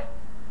day.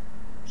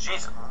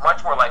 She's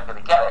much more likely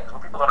to get it. Because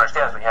what people don't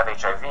understand is when you have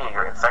HIV,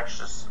 your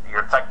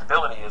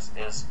infectability is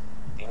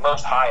the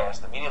most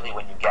highest immediately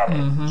when you get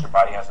it. Because your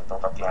body hasn't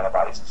built up the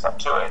antibodies and stuff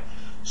to it.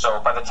 So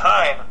by the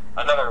time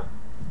another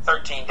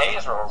 13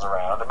 days rolls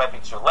around, around. It might be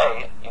too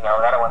late, and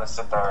I don't want to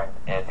sit there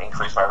and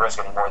increase my risk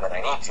any more than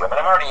I need to. I mean,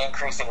 I'm already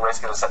increasing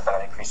risk in the sense that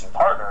I'm increasing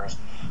partners,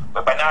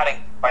 but by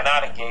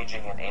not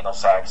engaging in anal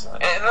sex,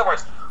 in other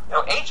words,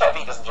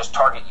 HIV doesn't just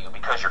target you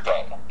because you're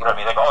gay. You know what I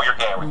mean? Like, oh, you're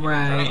gay.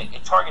 Right.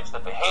 It targets the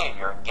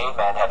behavior, and gay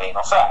men have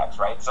anal sex,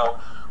 right? So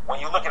when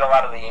you look at a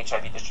lot of the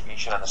HIV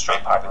distribution in the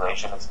straight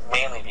population, it's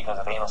mainly because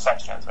of anal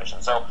sex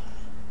transmission. So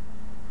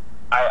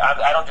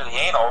I don't do the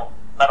anal,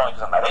 not only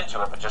because I'm not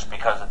into it, but just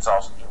because it's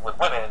also, with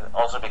women,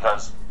 also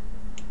because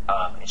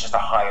it's just a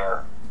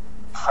higher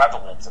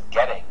prevalence of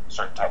getting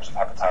certain types of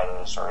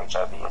hepatitis or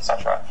HIV,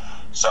 etc.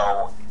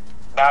 So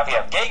now if you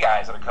have gay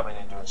guys that are coming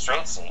in doing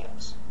straight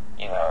scenes,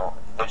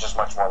 they're just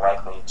much more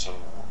likely to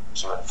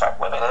infect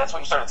women. And that's what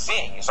you started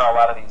seeing. You saw a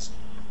lot of these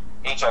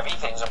HIV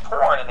things in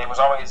porn, and there was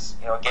always,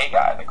 a gay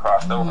guy that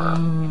crossed over,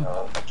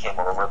 that came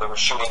over. They were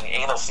shooting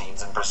anal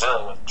scenes in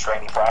Brazil with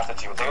tranny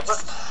prostitutes.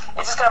 It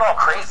just got all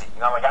crazy.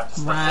 Like, I'm just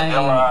a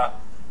vanilla,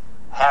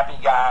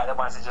 happy guy that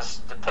wants to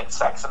just depict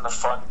sex in the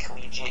fun,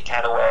 collegiate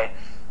kind of way.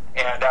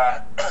 And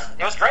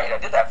it was great. I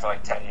did that for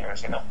like 10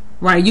 years,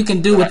 Right, you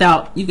can do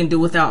without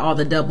all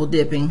the double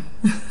dipping.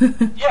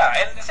 Yeah,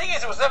 and the thing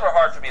is, it was never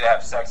hard for me to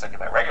have sex like in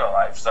my regular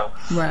life. So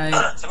right.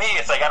 To me,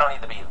 it's like I don't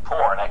need to be in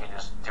porn. I can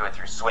just do it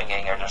through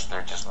swinging or just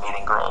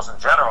meeting girls in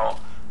general.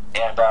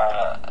 And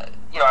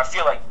I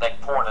feel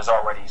like porn is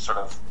already sort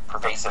of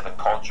pervasive in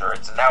culture.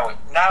 It's now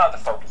the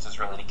focus is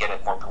really to get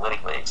it more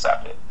politically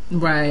accepted.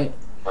 Right.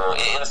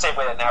 In the same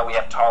way that now we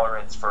have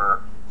tolerance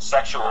for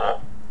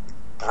sexual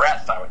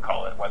breadth, I would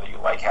call it, whether you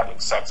like having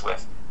sex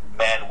with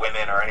men,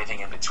 women, or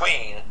anything in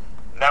between.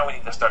 Now we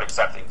need to start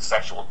accepting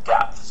sexual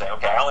depth. Say,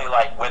 okay, I only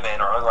like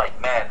women or I only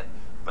like men,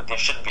 but I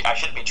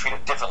shouldn't be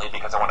treated differently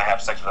because I want to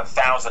have sex with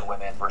 1,000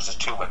 women versus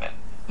 2 women,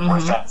 or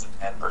 1,000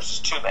 men versus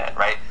 2 men,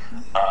 right?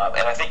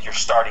 And I think you're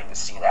starting to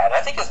see that. And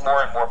I think as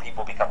more and more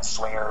people become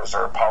swingers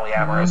or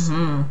polyamorous,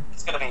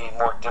 it's going to be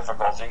more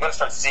difficult. So you're going to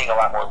start seeing a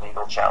lot more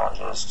legal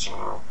challenges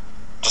to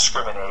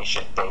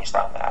discrimination based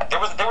on that. There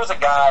was a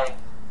guy.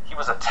 He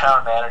was a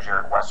town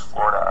manager in West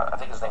Florida. I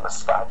think his name was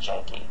Scott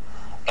Jenke.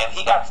 And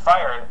he got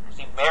fired because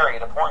he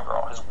married a porn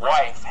girl. His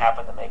wife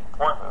happened to make a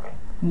porn movie.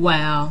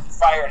 Wow. He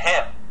fired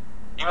him.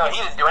 Even though he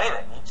didn't do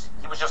anything.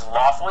 He was just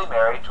lawfully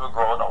married to a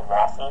girl in a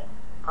lawful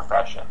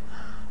profession.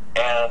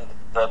 And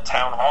the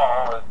town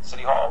hall, or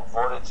city hall,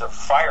 voted to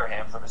fire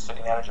him from his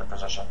city manager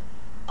position.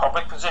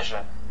 Public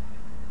position,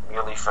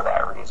 merely for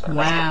that reason.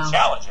 Wow.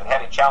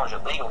 Had he challenged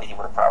it legally, he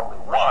would have probably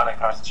won on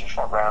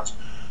constitutional grounds.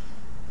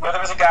 There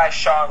was a guy,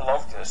 Sean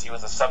Loftus. He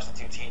was a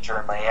substitute teacher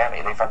in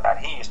Miami. They found out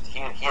he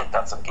had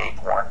done some gay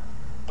porn.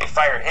 They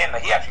fired him.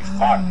 He actually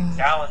fought. He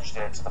challenged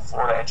it to the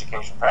Florida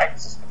Education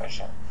Practices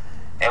Commission.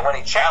 And when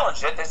he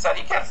challenged it, they said,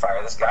 you can't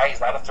fire this guy.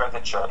 He's not a threat to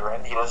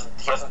children. He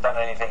hasn't done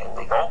anything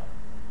illegal.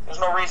 There's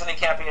no reason he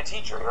can't be a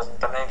teacher. He hasn't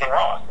done anything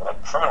wrong. You're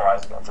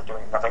criminalizing him for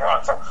doing nothing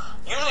wrong. So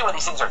usually when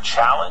these things are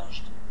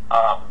challenged,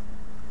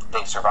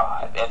 they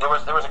survive. And there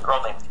was a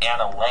girl named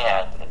Anna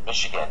Land in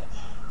Michigan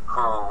who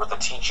was a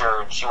teacher,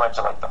 and she went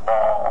to the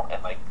mall and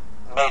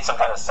made some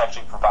kind of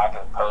sexually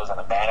provocative pose on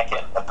a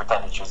mannequin and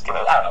pretended she was giving,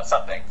 I don't know,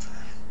 something.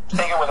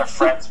 Taken with her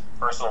friend's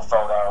personal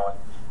photo, and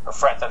her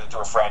friend sent it to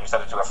a friend, who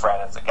sent it to a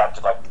friend, and it got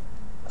to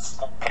a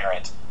school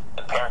parent,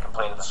 and the parent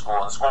complained to the school,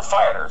 and the school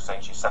fired her,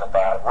 saying she set a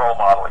bad role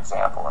model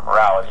example in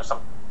morality or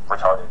some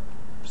retarded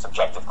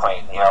subjective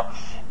claim,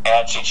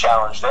 and she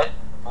challenged it,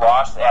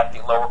 lost at the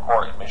lower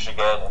court in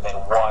Michigan, and then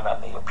won on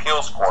the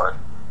appeals court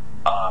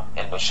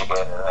in Michigan,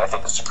 and I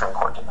think the Supreme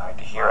Court denied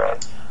to hear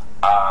it.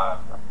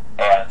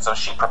 And so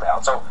she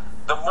prevailed. So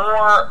the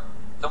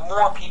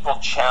more people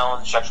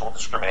challenge sexual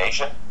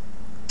discrimination,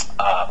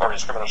 or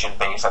discrimination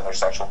based on their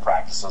sexual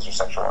practices or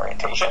sexual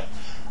orientation,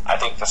 I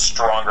think the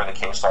stronger the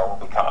case law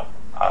will become.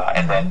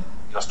 And then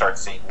you'll start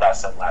seeing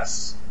less and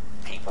less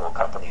people,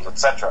 companies,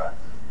 etc.,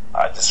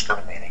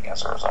 discriminating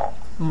as a result.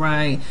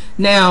 Right.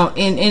 Now,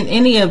 in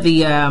any of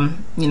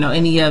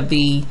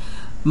the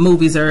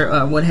movies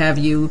or what have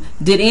you,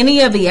 did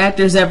any of the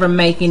actors ever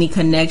make any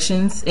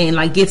connections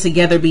and get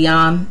together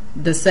beyond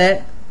the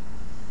set?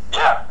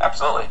 Yeah,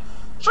 absolutely.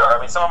 Sure. I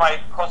mean, some of my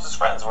closest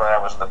friends when I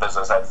was in the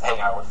business, I'd hang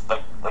out with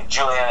like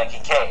Juliana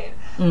Kincaid.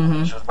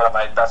 She was one of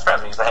my best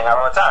friends. We used to hang out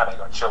all the time. I'd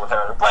go and chill with her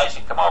at her place.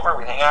 She'd come over.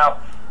 We'd hang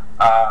out.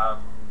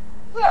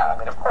 Yeah, I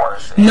mean, of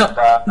course. And,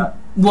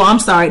 well, I'm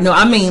sorry. No,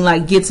 I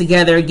mean get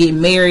together, get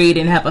married,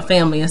 and have a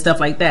family and stuff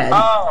like that.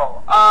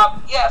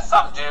 Yeah,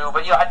 some do.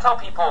 But I tell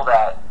people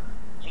that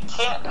you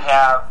can't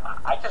have.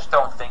 I just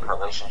don't think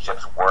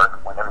relationships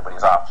work when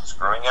everybody's off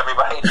screwing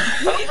everybody.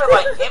 But even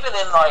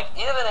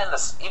in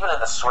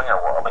the swinger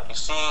world, you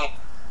see,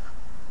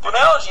 the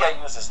analogy I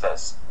use is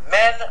this: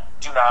 men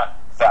do not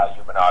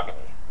value monogamy.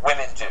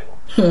 Women do,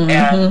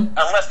 and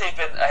unless they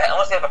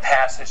have a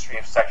past history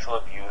of sexual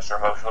abuse or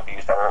emotional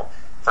abuse that will,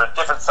 for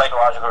different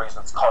psychological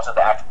reasons, cause them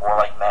to act more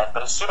like men.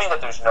 But assuming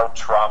that there's no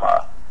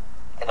trauma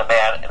in a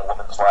man and a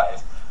woman's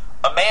life,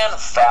 a man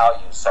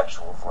values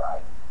sexual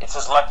variety. It's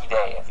his lucky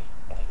day if he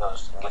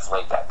goes and gets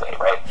laid that day,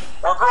 right?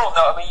 Where a girl,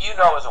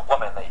 as a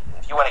woman, that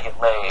if you want to get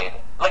laid,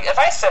 if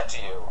I said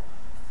to you,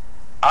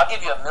 I'll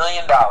give you $1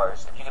 million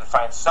if you can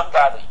find some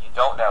guy that you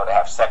don't know to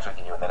have sex with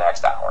you in the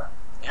next hour.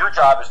 Your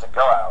job is to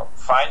go out,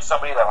 find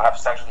somebody that will have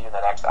sex with you in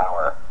the next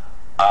hour,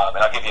 and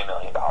I'll give you $1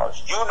 million.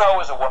 You know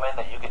as a woman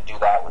that you can do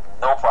that with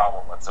no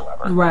problem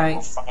whatsoever. Right.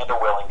 You'll find a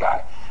willing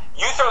guy.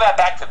 You throw that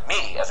back to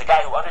me as a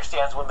guy who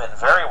understands women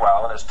very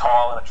well and is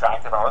tall and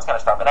attractive and all this kind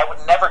of stuff, and I would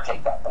never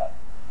take that bet.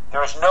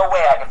 There is no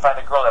way I can find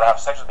a girl that will have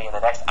sex with me in the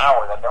next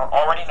hour that I don't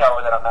already know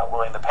and that I'm not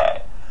willing to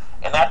pay.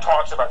 And that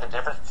talks about the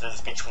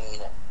differences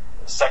between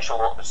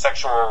sexual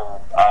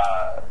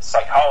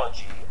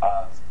psychology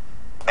of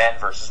men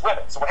versus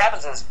women. So what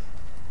happens is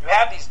you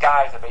have these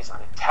guys that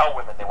basically tell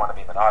women they want to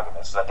be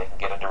monogamous so that they can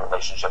get into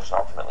relationships and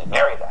ultimately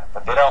marry them.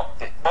 But they don't.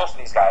 Most of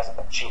these guys end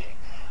up cheating,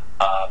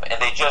 and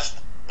they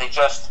just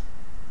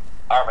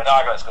are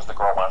monogamous because the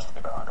girl wants to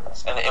be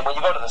monogamous. And when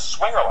you go to the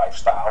swinger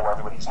lifestyle where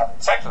everybody's having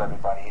sex with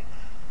everybody,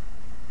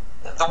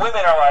 the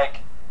women are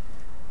like,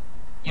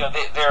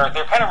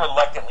 they're kind of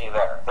reluctantly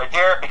there. They're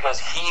there because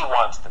he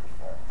wants to be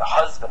there. The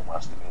husband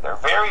wants to be there.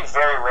 Very,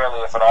 very rarely,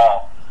 if at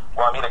all,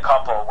 will I meet a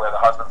couple where the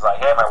husband's like,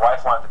 hey, my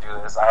wife wanted to do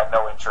this. I have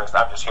no interest.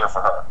 I'm just here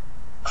for her.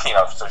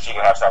 So she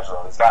can have sex with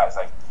all these guys.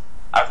 Like,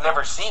 I've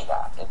never seen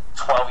that in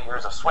 12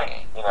 years of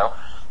swinging,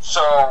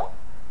 So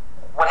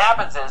what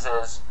happens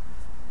is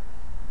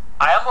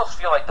I almost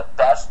feel like the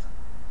best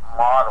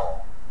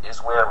model is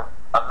where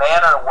a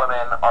man and a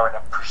woman are in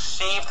a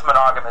perceived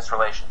monogamous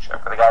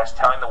relationship, where the guy's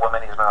telling the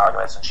woman he's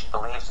monogamous and she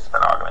believes he's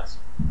monogamous,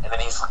 and then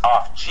he's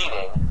off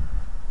cheating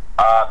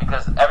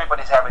because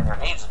everybody's having their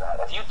needs met.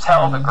 If you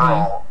tell the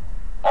girl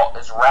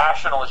as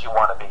rational as you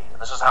want to be,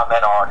 and this is how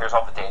men are, here's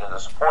all the data to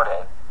support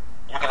it,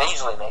 you can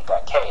easily make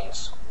that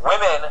case.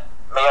 Women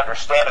may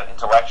understand it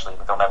intellectually,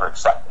 but they'll never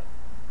accept it.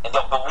 And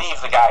they'll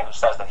believe the guy who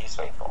says that he's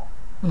faithful.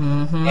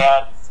 Mm-hmm.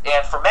 And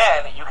for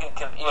men, you can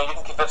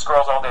convince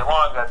girls all day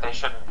long that they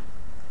shouldn't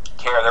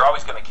care. They're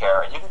always going to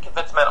care. And you can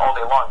convince men all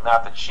day long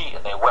not to cheat,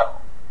 and they will.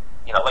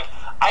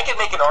 I can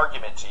make an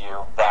argument to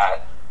you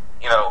that,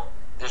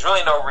 there's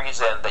really no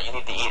reason that you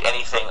need to eat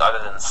anything other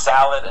than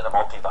salad and a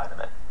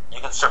multivitamin.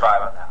 You can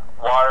survive on that.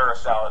 Water or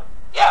salad.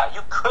 Yeah,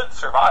 you could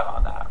survive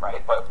on that,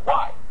 right? But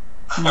why?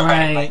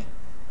 Right.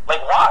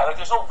 Like why? Like,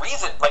 there's no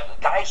reason.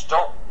 Like, guys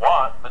don't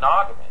want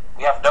monogamy.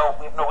 We have no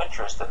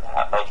interest in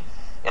that. Like,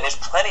 and there's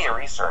plenty of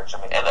research.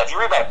 And if you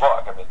read my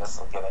book, this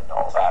will get into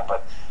all that.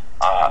 But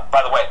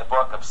by the way, the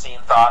book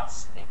Obscene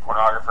Thoughts: A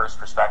Pornographer's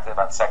Perspective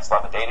on Sex,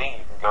 Love, and Dating.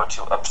 You can go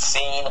to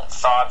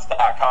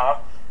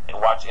obscenethoughts.com and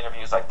watch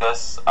interviews like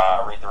this,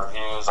 read the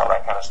reviews, all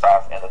that kind of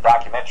stuff. And the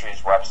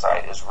documentary's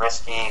website is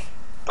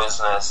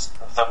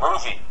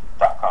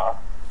riskybusinessthemovie.com.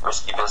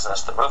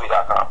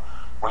 riskybusinessthemovie.com,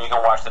 where you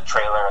can watch the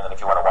trailer, and then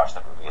if you want to watch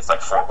the movie, it's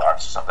like $4 or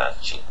something.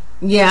 It's cheap.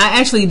 Yeah,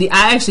 I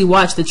actually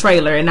watched the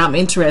trailer, and I'm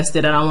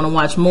interested, and I want to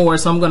watch more,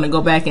 so I'm going to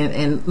go back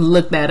and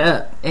look that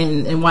up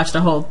and watch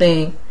the whole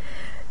thing.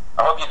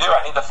 I hope you do.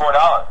 I need the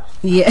 $4.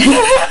 Yeah.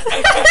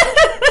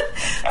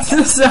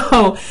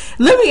 So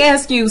let me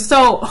ask you.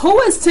 So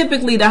who is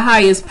typically the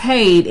highest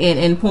paid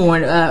in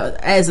porn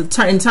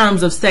in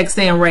terms of sex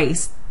and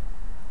race?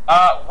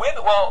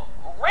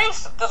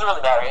 Race doesn't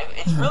really matter.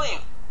 It's really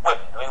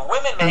women.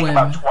 Women make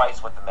about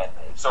twice what the men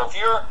make. So if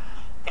you're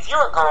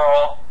a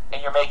girl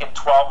and you're making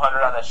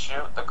 $1,200 on the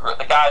shoot, the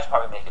guy's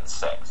probably making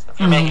 $600. If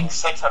you're making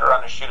 $600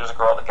 on the shoot as a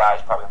girl, the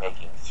guy's probably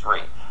making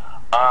 $300.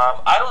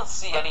 I don't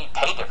see any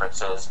pay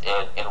differences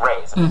in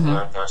race.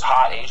 There's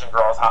hot Asian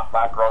girls, hot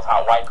black girls,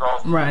 hot white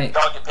girls. Right. They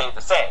all get paid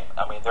the same.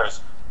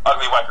 There's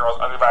ugly white girls,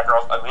 ugly black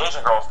girls, ugly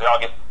Asian girls. They all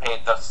get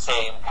paid the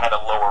same kind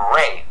of lower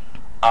rate.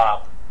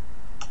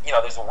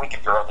 There's a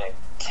wicked girl named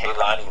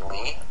Kaylani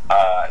Lee.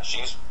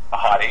 She's a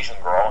hot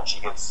Asian girl, and she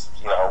gets,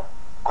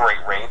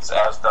 great rates,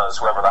 as does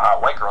whoever the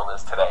hot white girl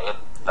is today, and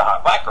the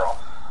hot black girl.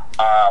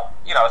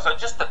 So it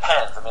just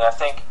depends.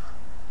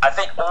 I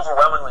think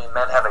overwhelmingly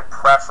men have a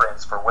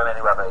preference for women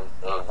who have a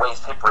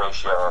waist-hip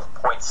ratio of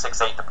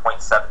 0.68 to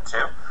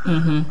 0.72,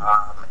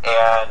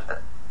 and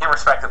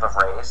irrespective of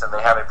race, and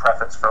they have a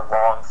preference for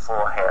long,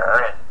 full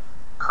hair and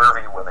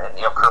curvy women,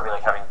 curvy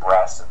like having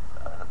breasts and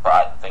a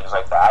butt and things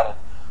like that. And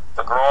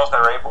the girls that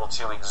are able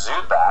to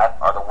exude that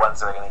are the ones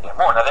that are going to get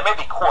more. Now, there may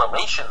be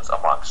correlations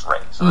amongst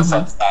race, in the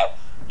sense that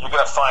you're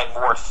going to find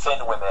more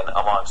thin women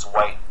amongst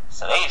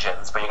whites and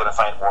Asians, but you're going to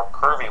find more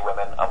curvy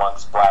women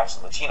amongst blacks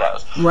and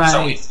Latinos. Right.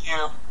 So if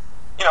you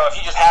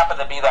just happen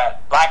to be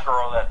that black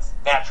girl that's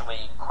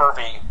naturally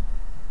curvy,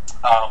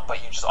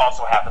 but you just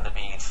also happen to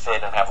be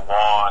thin and have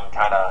long,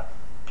 kind of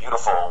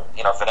beautiful,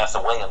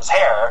 Vanessa Williams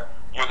hair,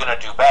 you're going to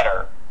do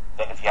better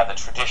than if you have the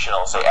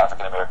traditional, say,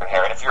 African American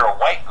hair. And if you're a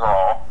white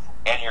girl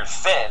and you're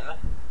thin,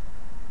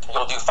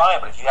 you'll do fine.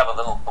 But if you have a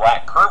little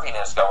black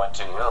curviness going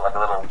to you, like a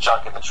little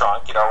junk in the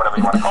trunk, whatever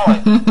you want to call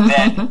it,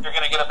 then you're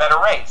going to get a better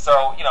rate.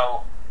 So,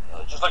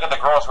 just look at the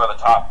girls who are the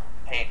top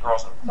paid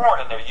girls in porn,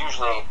 and they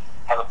usually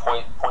have a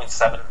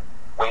 0.7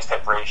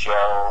 waist-hip ratio.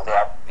 They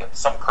have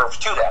some curves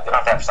to that. They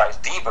don't have to have size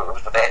D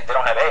boobs, but they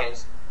don't have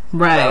A's.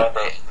 Right.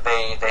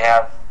 They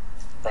have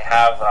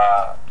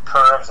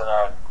curves and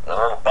a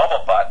little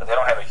bubble butt, but they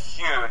don't have a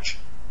huge,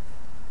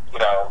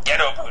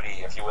 ghetto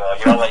booty, if you will.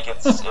 It's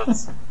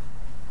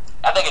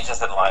I think it's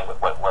just in line with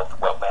what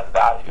men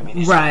value. I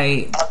mean,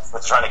 right.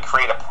 It's trying to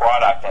create a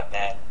product that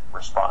men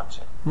respond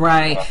to.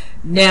 Right.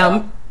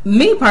 Now,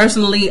 me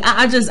personally,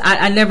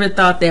 I never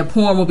thought that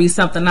porn would be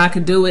something I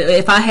could do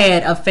if I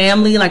had a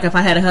family, like if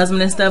I had a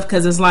husband and stuff,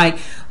 because it's like,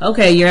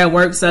 okay, you're at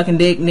work sucking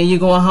dick, and then you're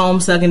going home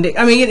sucking dick.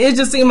 I mean, it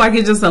just seemed like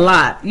it's just a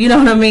lot. You know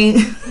what I mean?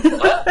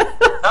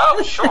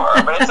 No,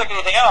 sure, but it's like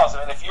anything else. I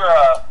mean, if you're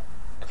a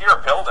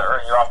builder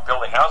and you're off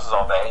building houses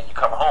all day, and you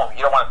come home,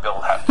 you don't want to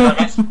build houses.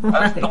 Like,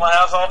 I was building a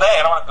house all day.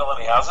 I don't want to build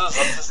any houses.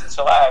 Let's just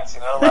chillax,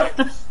 you know. Like,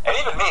 and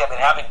even me, I mean,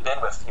 having been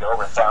with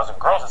over 1,000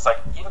 girls, it's like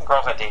even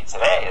girls I date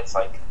today, it's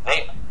like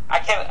I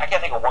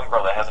can't think of one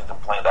girl that hasn't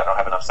complained that I don't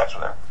have enough sex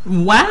with her.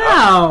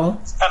 Wow.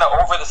 It's kind of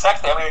over the sex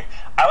thing. I mean,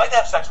 I like to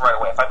have sex right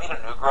away. If I meet a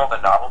new girl,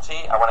 the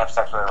novelty, I want to have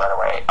sex with her right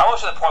away. I'm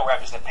almost to the point where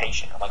I'm just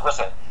impatient. I'm like,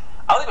 listen,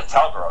 I'll even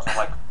tell girls, I'm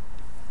like,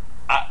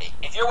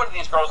 if you're one of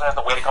these girls that has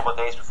to wait a couple of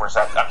days before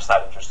sex, I'm just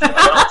not interested.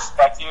 I don't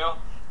expect you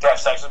to have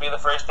sex with me the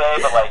first day,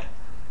 but like,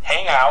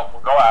 hang out,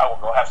 we'll go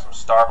have some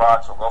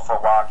Starbucks, we'll go for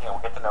a walk,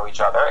 we'll get to know each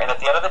other, and at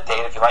the end of the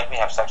date, if you like me,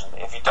 have sex with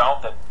me. If you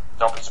don't, then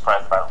don't be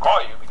surprised if I don't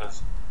call you,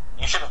 because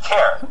you shouldn't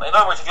care. In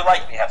other words, if you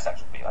like me, have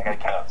sex with me. Like, I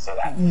kind of say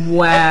that.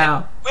 Wow.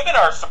 And women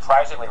are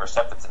surprisingly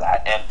receptive to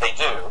that, and they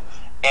do.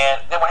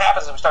 And then what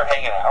happens is we start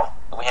hanging out,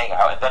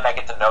 and then I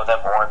get to know them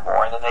more and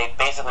more, and then they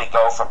basically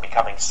go from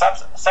becoming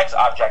sex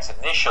objects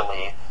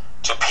initially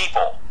to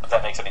people, if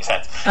that makes any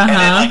sense. And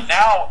then, like,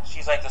 now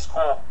she's like this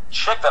cool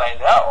chick that I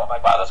know. I'm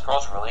like, wow, this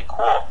girl's really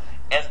cool.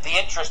 And the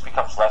interest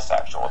becomes less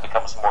sexual. It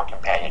becomes more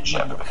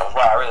companionship. It becomes,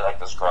 wow, I really like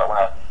this girl.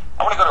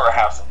 I want to go to her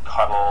house and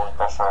cuddle and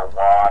go for a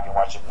walk and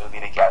watch a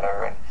movie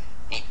together and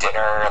eat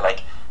dinner.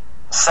 Like,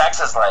 sex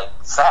is like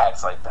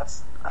sex. Like, I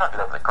don't do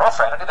that with a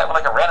girlfriend. I do that with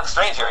like a random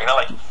stranger. You know,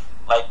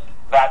 like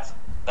that's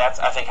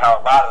I think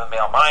how a lot of the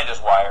male mind is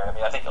wired. I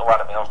mean, I think a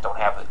lot of males don't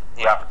have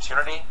the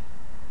opportunity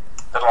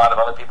that a lot of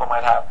other people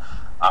might have.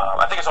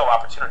 I think it's all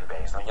opportunity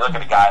based. I mean, you look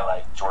at a guy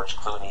like George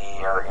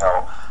Clooney or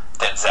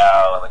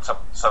Denzel, and like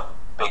some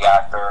big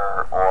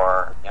actor,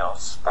 or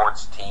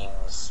sports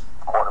teams,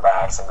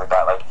 quarterbacks, things like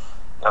that. Like,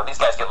 these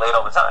guys get laid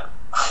all the time.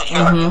 You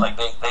know what I mean? Like,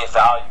 they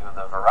value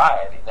the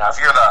variety. Now, if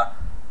you're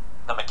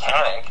the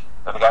mechanic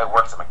or the guy who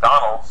works at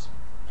McDonald's,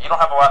 you don't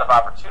have a lot of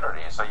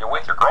opportunity. So you're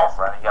with your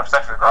girlfriend, and you have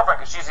sex with your girlfriend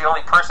because she's the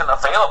only person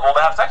available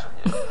to have sex with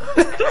you.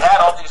 If you had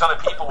all these other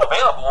people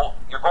available,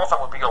 your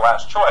girlfriend would be your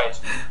last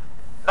choice.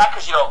 Not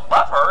because you don't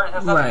love her. It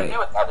has nothing to do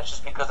with that. It's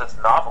just because it's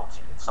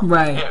novelty. It's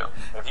something new.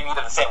 If you eat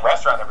at the same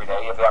restaurant every day,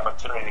 you have the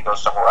opportunity to go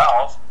somewhere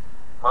else.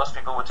 Most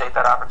people would take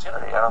that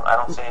opportunity. I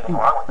don't see anything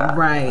wrong with that.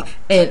 Right.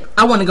 And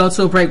I want to go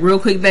to a break real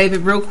quick,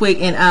 David,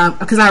 and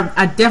because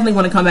I definitely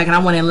want to come back and I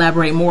want to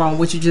elaborate more on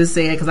what you just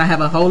said, because I have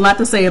a whole lot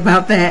to say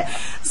about that.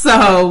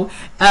 So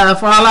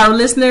for all our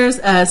listeners,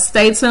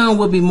 stay tuned.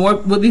 We'll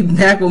be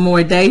back with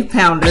more Dave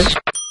Pounder.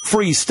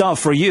 Free stuff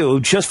for you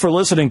just for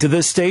listening to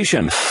this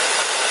station.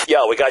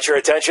 Yo, we got your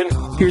attention?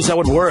 Here's how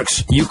it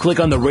works. You click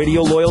on the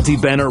radio loyalty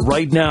banner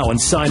right now and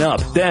sign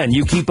up. Then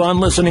you keep on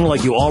listening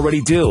like you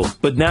already do.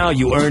 But now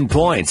you earn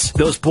points.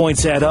 Those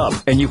points add up,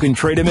 and you can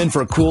trade them in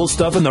for cool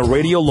stuff in the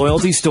radio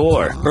loyalty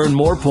store. Earn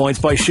more points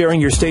by sharing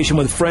your station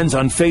with friends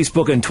on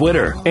Facebook and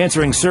Twitter,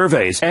 answering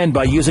surveys, and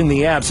by using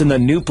the apps in the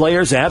New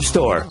Players App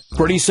Store.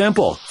 Pretty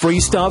simple. Free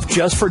stuff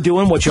just for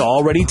doing what you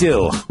already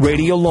do.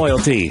 Radio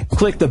loyalty.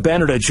 Click the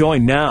banner to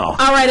join now.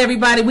 All right,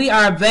 everybody, we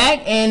are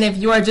back, and if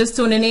you are just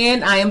tuning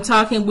in, I am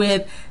talking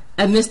with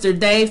Mr.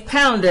 Dave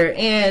Pounder.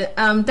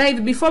 And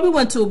David, before we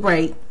went to a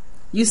break,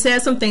 you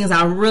said some things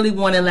I really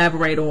want to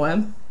elaborate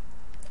on.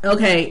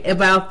 Okay,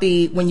 about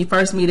when you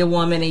first meet a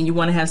woman and you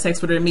want to have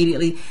sex with her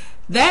immediately.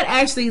 That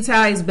actually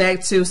ties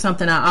back to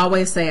something I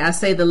always say. I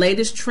say the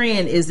latest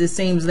trend is, it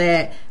seems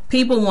that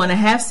people want to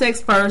have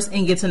sex first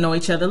and get to know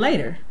each other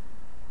later.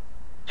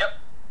 Yep.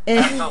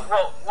 Absolutely.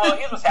 Well,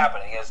 here's what's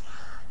happening is,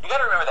 you got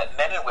to remember that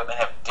men and women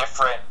have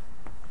different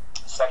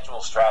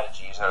sexual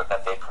strategies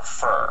that they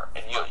prefer.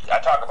 And I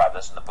talk about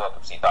this in the book,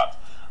 Obscene Thoughts.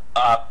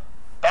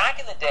 Back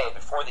in the day,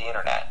 before the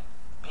internet,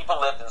 people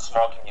lived in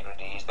small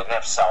communities. They didn't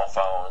have cell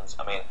phones.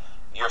 I mean,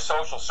 your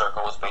social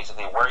circle was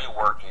basically where you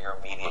worked or your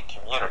immediate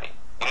community.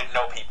 You didn't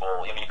know people.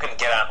 You couldn't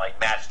get on like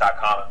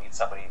Match.com and meet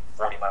somebody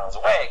 40 miles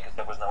away because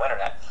there was no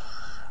internet.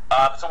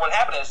 So what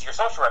happened is your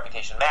social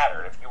reputation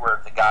mattered. If you were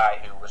the guy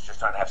who was just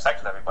trying to have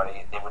sex with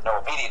everybody, they would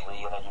know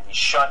immediately, and then you'd be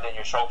shunned in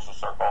your social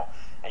circle,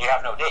 and you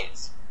have no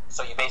dates.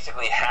 So you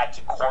basically had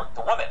to court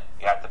the woman.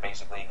 You had to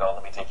basically go,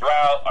 let me take you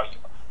out.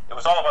 It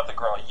was all about the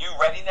girl. Are you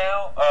ready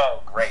now?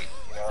 Oh, great.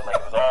 Like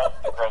it was all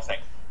the girl thing.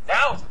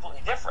 Now it's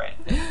completely different.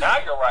 Now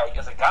you're like,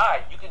 as a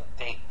guy, you can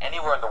date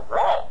anywhere in the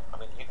world. I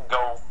mean, you can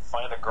go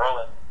find a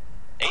girl in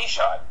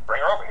Asia and bring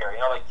her over here.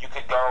 Like you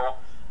could go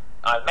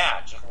on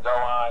Match. You can go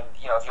on,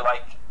 if you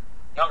like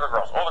younger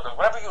girls, older girls,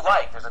 whatever you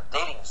like. There's a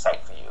dating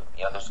site for you.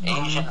 There's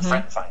Asian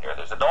Friend Finder.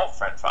 There's Adult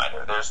Friend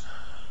Finder. There's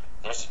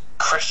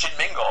Christian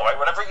Mingle, right?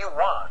 Whatever you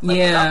want.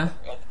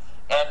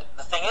 And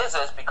the thing is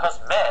because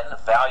men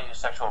value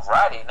sexual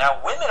variety, now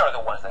women are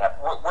the ones that have.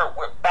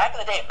 We're back in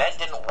the day, men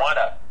didn't want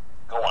to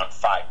go on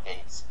 5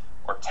 dates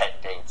or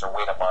 10 dates, or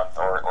wait a month,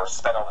 or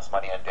spend all this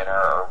money on dinner,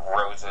 or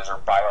roses, or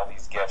buy all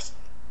these gifts,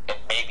 and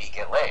maybe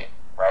get laid,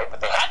 right? But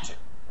they had to.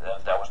 They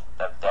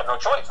have no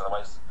choice.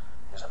 Otherwise,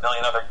 there's a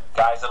million other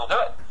guys that'll do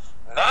it.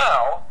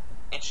 Now,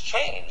 it's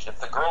changed. If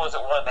the girl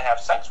isn't willing to have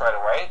sex right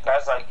away,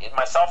 guys like,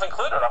 myself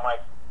included, I'm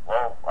like,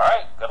 well, all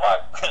right, good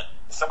luck.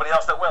 Somebody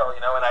else that will,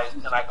 and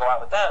I go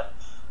out with them.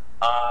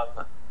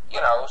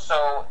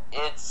 So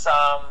it's,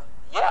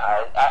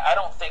 I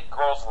don't think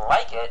girls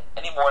like it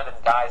any more than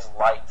guys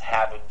liked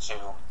having to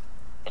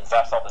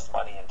invest all this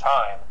money and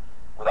time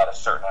without a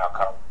certain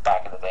outcome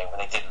back in the day when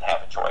they didn't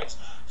have a choice.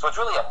 So it's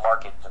really a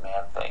market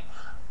demand thing.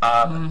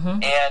 And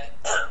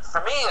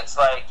for me, it's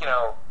like,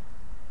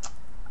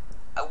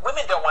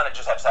 women don't want to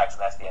just have sex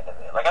and that's the end of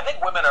it. Like, I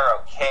think women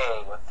are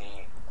okay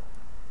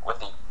with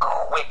the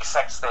quick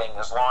sex thing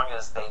as long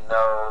as they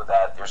know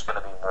that there's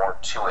going to be more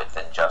to it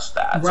than just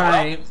that.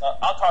 Right. So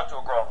I'll talk to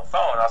a girl on the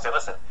phone and I'll say,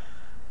 listen,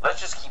 let's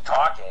just keep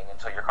talking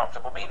until you're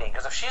comfortable meeting.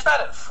 Because if she's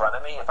not in front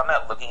of me, if I'm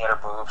not looking at her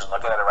boobs and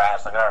looking at her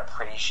ass, looking at how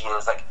pretty she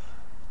is, like,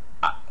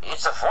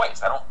 it's a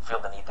voice. I don't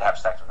feel the need to have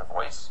sex with a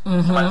voice.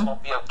 You might as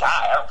well be a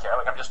guy. I don't care.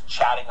 Like, I'm just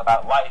chatting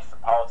about life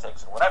and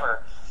politics and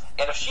whatever.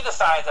 And if she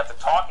decides after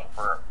talking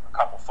for a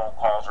couple phone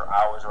calls or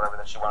hours or whatever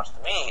that she wants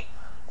to meet,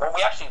 when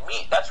we actually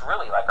meet, that's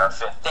really like our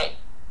fifth date.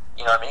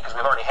 You know what I mean? Because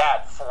we've already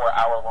had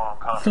 4-hour-long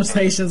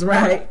conversations.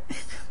 Right.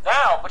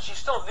 Now, but she's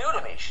still new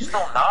to me. She's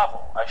still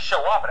novel. I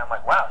show up and I'm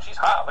like, wow, she's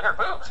hot. Look at her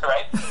boobs,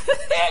 right? And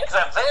because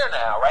I'm there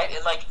now, right?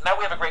 And like, now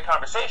we have a great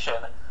conversation.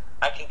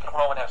 I can come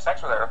home and have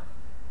sex with her.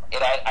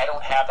 And I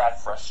don't have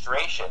that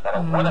frustration that I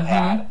would have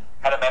had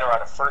I met her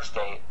on a first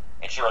date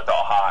and she looked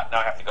all hot. Now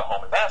I have to go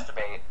home and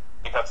masturbate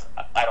because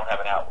I don't have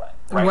an outlet.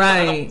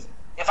 Right.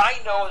 If I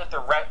know that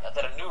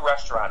that a new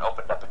restaurant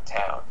opened up in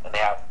town and they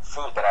have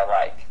food that I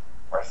like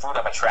or food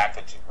I'm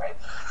attracted to, right?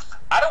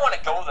 I don't want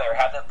to go there,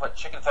 have them put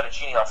chicken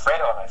fettuccine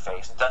Alfredo on my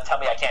face and then tell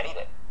me I can't eat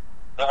it.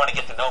 They want to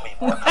get to know me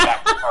more. Come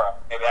back tomorrow.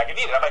 Maybe I can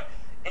eat it. I'm like,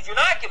 if you're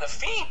not going to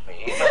feed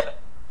me, then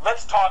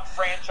let's talk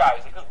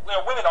franchising. Because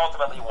women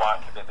ultimately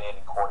want commitment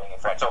and courting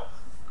and friends. So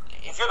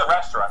if you're the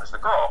restaurant as the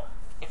girl,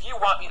 if you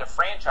want me to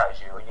franchise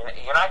you and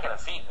you're not going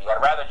to feed me,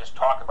 I'd rather just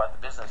talk about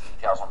the business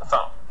details on the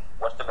phone.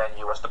 What's the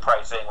menu? What's the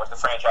pricing? What's the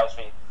franchise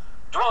fee?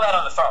 Do all that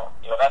on the phone.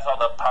 That's all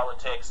the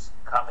politics,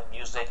 common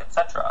music,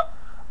 etc.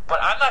 But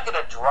I'm not going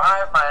to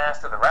drive my ass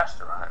to the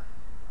restaurant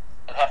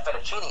and have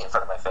fettuccine in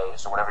front of my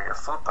face or whatever your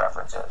food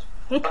preference is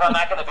if I'm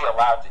not going to be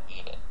allowed to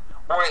eat it.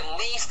 Or at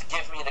least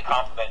give me the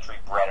complimentary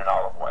bread and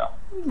olive oil.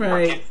 Right. Or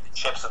give me the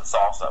chips and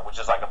salsa, which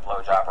is like a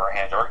blowjob or a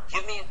hand. Or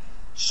give me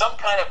some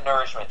kind of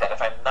nourishment that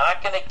if I'm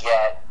not going to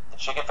get the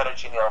chicken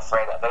fettuccine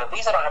Alfredo, then at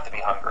least I don't have to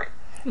be hungry.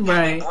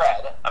 Right. Give me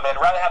bread. I mean, I'd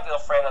rather have the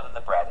Alfredo than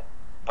the bread,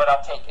 but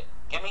I'll take it.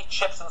 Give me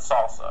chips and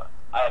salsa.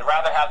 I'd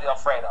rather have the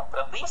Alfredo,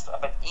 but at least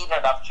if I've eaten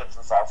enough chips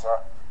and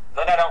salsa,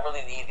 then I don't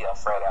really need the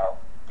Alfredo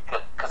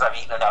because I've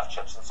eaten enough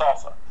chips and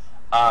salsa.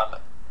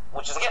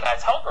 Which is, again, I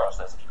tell girls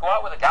this. If you go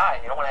out with a guy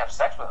and you don't want to have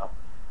sex with him,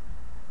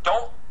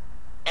 don't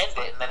end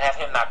it and then have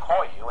him not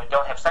call you and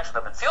don't have sex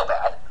with him and feel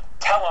bad.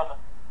 Tell him,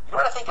 you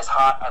know what I think is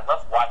hot? I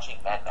love watching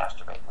men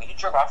masturbate. Will you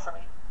jerk off for me?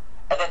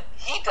 And then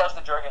he does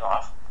the jerking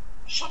off.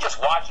 She just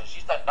watches.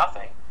 She's done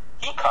nothing.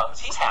 He comes.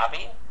 He's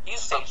happy. He's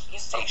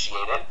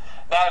satiated.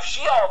 Now, if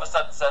she all of a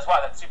sudden says, wow,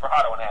 that's super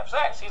hot, I want to have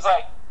sex, he's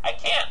like, I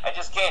can't. I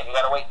just can't. You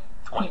got to wait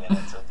 20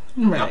 minutes.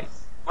 Right.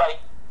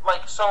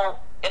 So,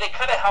 and it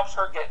kind of helps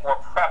her get more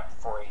prepped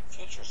for a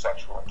future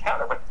sexual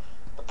encounter. But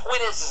the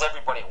point is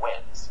everybody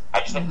wins. I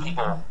just think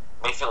people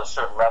may feel a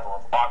certain level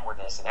of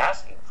awkwardness in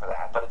asking for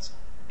that. But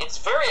it's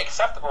very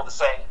acceptable to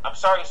say, I'm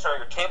sorry, sir,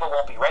 your table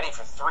won't be ready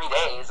for 3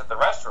 days at the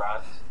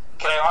restaurant.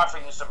 Can I offer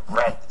you some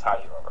bread to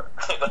tie you over?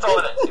 That's all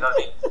it is, you know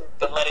what I mean?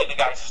 Than letting the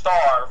guy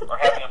starve or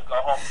having him go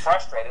home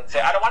frustrated and say,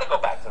 I don't want to go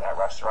back to that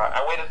restaurant.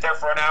 I waited there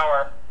for an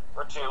hour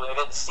or two and it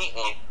didn't seat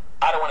me.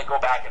 I don't want to go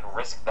back and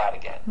risk that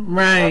again.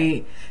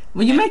 Right.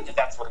 Well,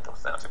 that's what it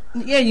comes down to.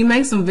 Yeah, you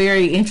make some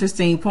very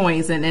interesting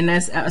points, and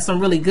that's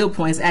some really good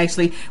points,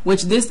 actually,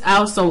 which this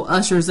also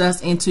ushers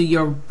us into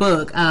your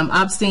book,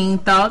 Obscene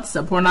Thoughts,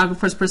 A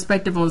Pornographer's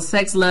Perspective on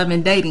Sex, Love,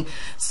 and Dating.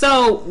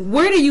 So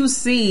where do you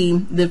see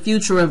the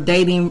future of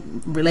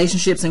dating,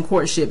 relationships, and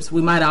courtships?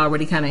 We might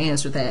already kind of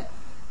answer that.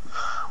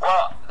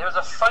 Well, there was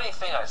a funny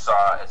thing I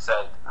saw. It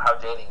said how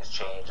dating has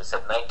changed. It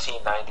said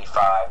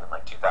 1995 and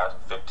like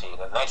 2015. In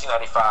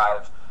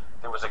 1995,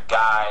 there was a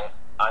guy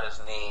on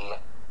his knee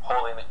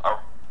holding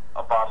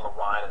a bottle of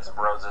wine and some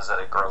roses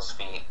at a girl's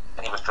feet,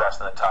 and he was dressed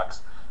in a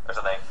tux or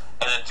something.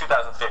 And in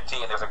 2015,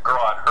 there's a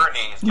girl on her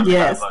knees giving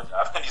a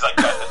blowjob, and he's like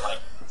dressed in like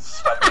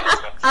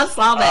sweatpants. I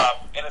saw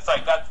that. And it's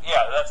like that's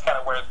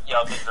kind of where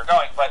things are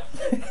going. But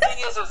the thing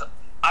is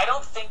I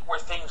don't think where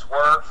things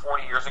were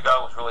 40 years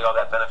ago was really all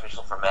that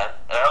beneficial for men,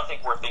 and I don't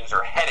think where things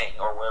are heading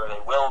or where they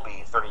will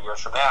be 30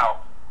 years from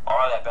now are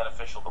all that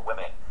beneficial to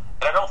women.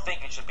 And I don't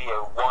think it should be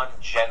a one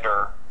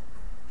gender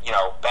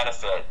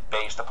benefit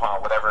based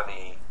upon whatever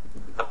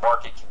the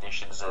market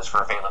conditions is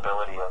for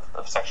availability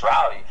of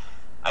sexuality.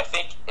 I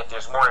think if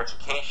there's more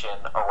education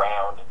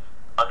around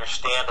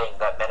understanding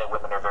that men and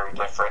women are very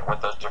different,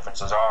 what those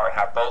differences are, and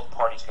how both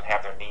parties can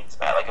have their needs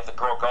met. Like if the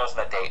girl goes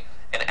on a date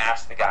and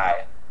asks the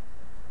guy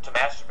to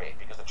masturbate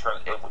because it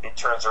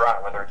turns her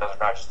on, whether it does or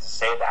not, just to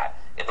say that,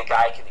 and the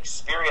guy can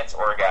experience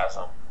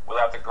orgasm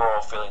without the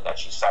girl feeling that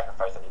she's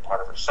sacrificed any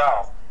part of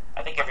herself,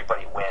 I think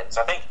everybody wins.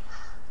 I think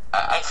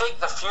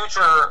the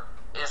future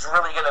is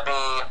really going to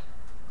be,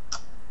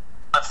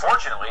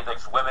 unfortunately, like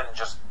women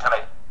just kind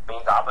of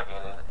being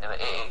obligated,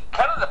 and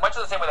kind of much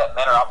of the same way that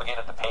men are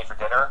obligated to pay for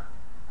dinner.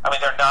 I mean,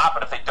 they're not,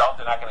 but if they don't,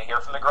 they're not going to hear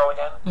from the girl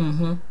again.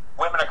 Mm-hmm.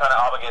 Women are kind of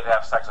obligated to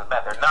have sex with men.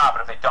 They're not,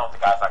 but if they don't, the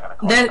guy's not going to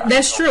call them back.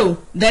 That's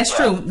true. That's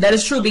true. That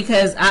is true,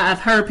 because I've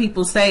heard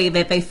people say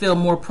that they feel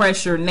more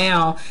pressure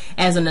now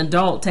as an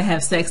adult to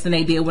have sex than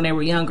they did when they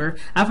were younger.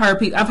 I've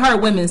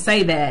heard women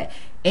say that,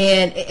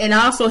 and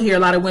I also hear a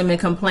lot of women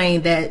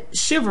complain that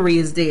chivalry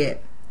is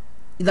dead.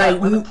 Like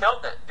women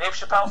killed it. Dave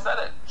Chappelle said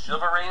it.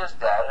 Chivalry is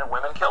dead, and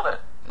women killed it.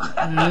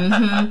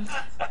 Mm-hmm.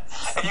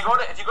 If you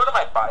go to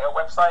my bio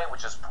website,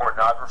 which is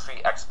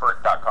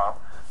pornographyexpert.com,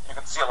 you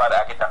can see a lot of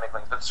academic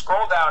links. But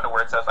scroll down to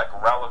where it says like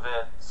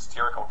relevant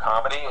satirical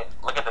comedy, and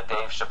look at the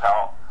Dave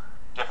Chappelle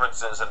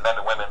differences in men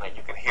and women, and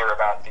you can hear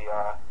about the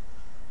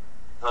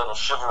little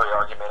chivalry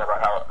argument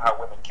about how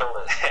women killed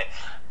it.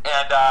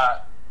 And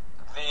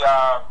the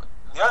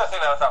other thing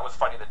that I thought was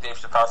funny that Dave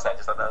Chappelle said,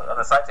 just on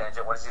the side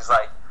tangent, was he's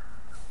like,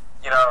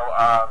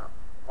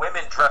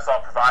 women dress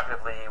all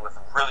provocatively with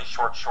really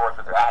short shorts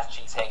with their ass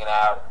cheeks hanging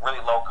out, really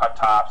low cut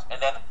tops,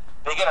 and then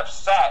they get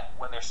upset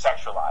when they're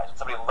sexualized. And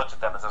somebody looks at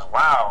them and says,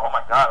 "Wow, oh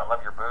my God, I love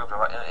your boobs,"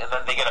 and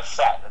then they get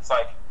upset. It's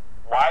like,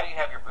 why do you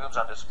have your boobs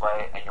on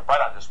display and your butt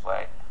on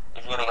display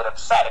if you're going to get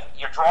upset? If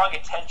you're drawing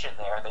attention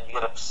there, and then you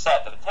get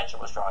upset that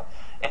attention was drawn.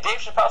 And Dave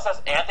Chappelle says,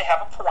 and they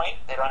have a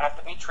point, they don't have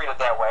to be treated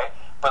that way,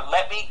 but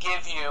let me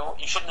give you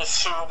shouldn't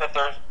assume that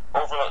they're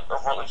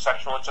overtly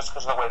sexual just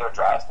because of the way they're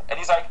dressed. And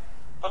he's like,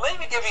 but let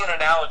me give you an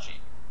analogy.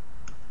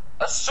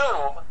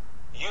 Assume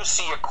you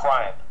see a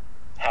crime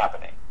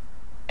happening,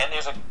 and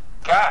there's a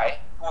guy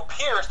who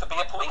appears to be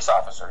a police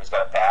officer. He's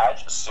got a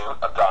badge, a suit,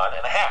 a gun,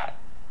 and a hat.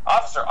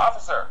 Officer,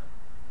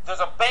 there's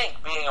a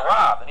bank being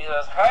robbed. And he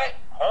says, hey,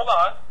 hold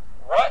on.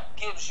 What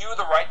gives you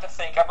the right to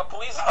think I'm a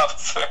police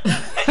officer?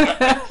 He's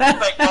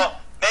like,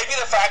 well, maybe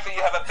the fact that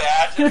you have a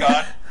badge and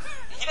gun,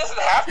 he doesn't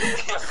have to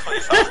be a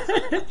police officer. He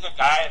could be a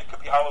guy, and it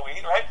could be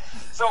Halloween, right?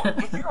 So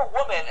if you're a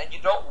woman and you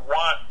don't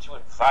want to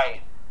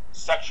invite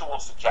sexual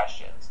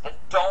suggestions, then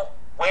don't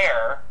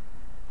wear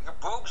your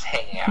boobs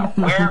hanging out.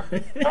 Wear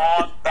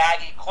long,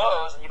 baggy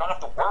clothes, and you don't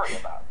have to worry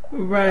about that.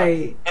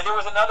 Right. And there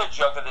was another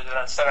joke that they did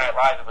on Saturday Night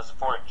Live. It was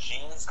for a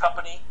jeans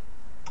company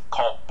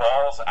called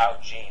Balls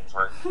Out Jeans,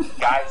 where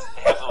guys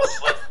have little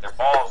slits with their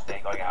balls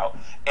going out,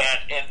 and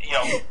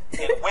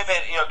women,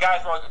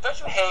 guys were like, don't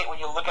you hate when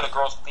you look at a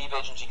girl's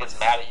cleavage and she gets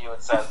mad at you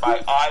and says, my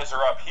eyes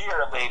are up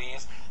here,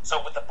 ladies?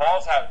 So with the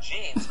Balls Out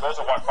Jeans, girls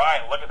would walk by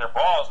and look at their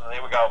balls, and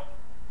they would go,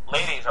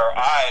 ladies, our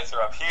eyes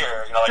are up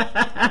here,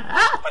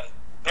 but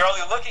they're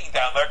only looking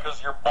down there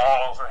because your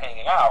balls are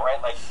hanging out, right?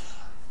 Like,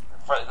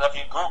 if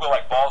you Google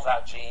like Balls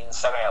Out Jeans,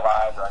 Saturday Night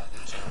Live on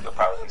YouTube, you'll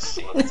probably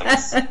see it.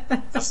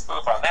 It's a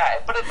spoof on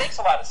that, but it makes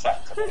a lot of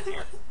sense.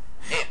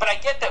 But I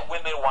get that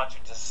women want to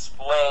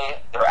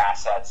display their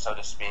assets, so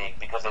to speak,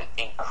 because it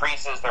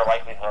increases their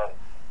likelihood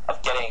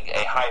of getting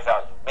a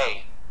high-value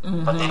mate,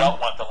 but they don't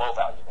want the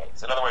low-value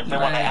mates. In other words, they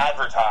want to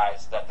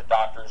advertise that the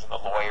doctors and the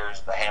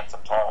lawyers, the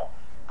handsome, tall,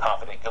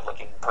 confident,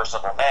 good-looking,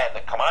 personable men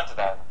that come onto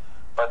them,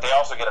 but they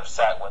also get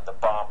upset when the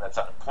bum that's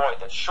unemployed,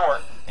 that's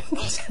short, and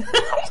weak,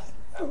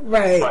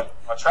 right. But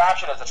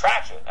attraction is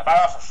attraction. If I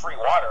offer free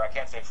water, I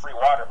can't say free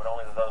water, but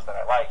only to those that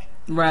I like,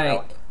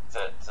 right?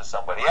 To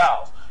somebody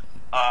else.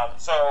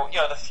 So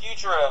the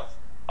future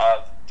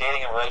of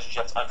dating and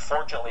relationships,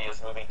 unfortunately,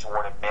 is moving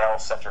toward a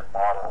male-centered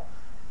model.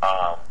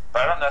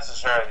 But I don't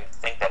necessarily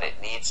think that it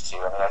needs to.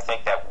 I mean, I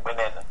think that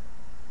women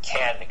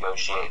can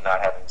negotiate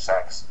not having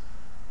sex.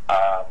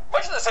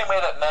 Much in the same way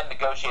that men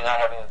negotiate not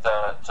having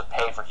to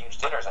pay for huge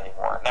dinners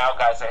anymore. Now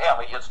guys say, hey, I'll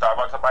meet you at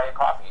Starbucks, I'll buy you a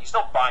coffee. You're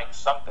still buying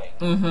something.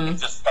 You're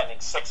just spending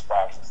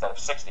 $6 instead of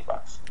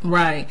 $60.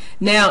 Right.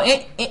 Now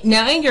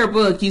in your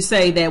book, you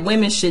say that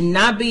women should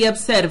not be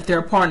upset if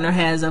their partner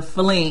has a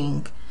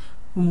fling.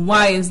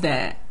 Why is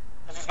that?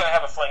 Because he's going to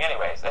have a fling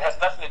anyways. It has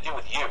nothing to do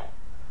with you.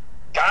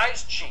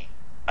 Guys cheat.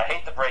 I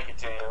hate to break it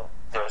to you.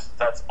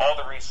 That's all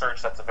the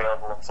research that's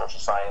available in social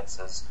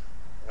sciences.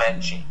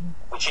 Men cheat.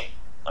 We cheat.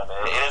 I mean,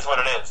 it is what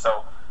it is.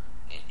 So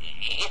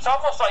it's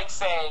almost like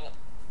saying,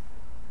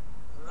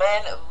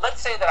 men, let's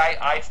say that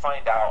I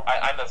find out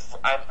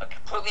I'm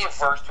completely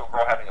averse to a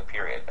girl having a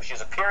period. If she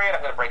has a period,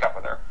 I'm going to break up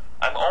with her.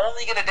 I'm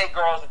only going to date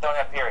girls that don't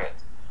have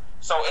periods.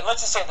 So, and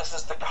let's just say this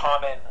is the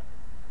common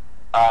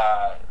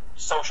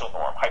social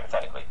norm,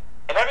 hypothetically.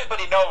 And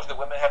everybody knows that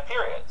women have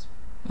periods.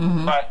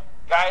 But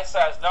guy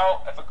says, no,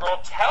 if a girl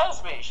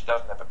tells me she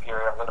doesn't have a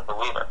period, I'm going to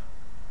believe her.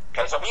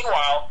 Okay, so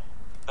meanwhile,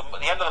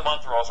 the end of the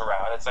month rolls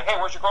around. It's like, hey,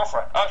 where's your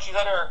girlfriend? Oh, she's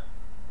at her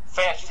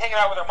she's hanging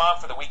out with her mom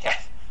for the weekend.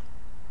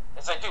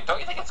 It's like, dude, don't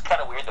you think it's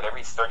kind of weird that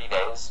every 30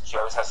 days she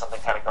always has something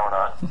kind of going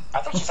on? I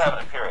think she's having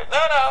a period.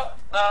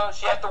 No,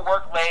 she had to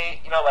work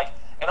late, and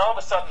all of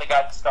a sudden the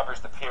guy discovers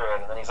the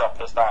period, and then he's all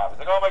pissed off. He's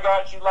like, oh my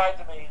God, she lied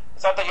to me.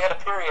 It's not that you had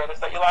a period, it's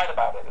that you lied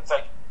about it. It's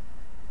like,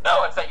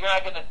 no, it's that you're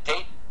not going to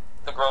date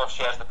the girl if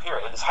she has the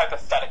period. It's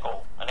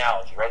hypothetical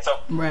analogy, right? So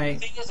right.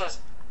 The thing is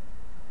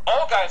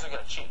all guys are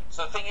going to cheat.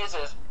 So the thing is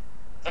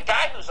the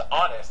guy who's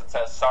honest and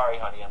says, sorry,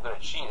 honey, I'm going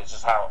to cheat, it's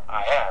just how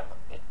I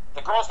am.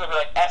 The girl's going to be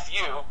like, F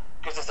you,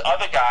 because this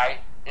other guy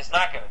is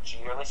not going to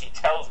cheat, or at least he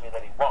tells me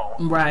that he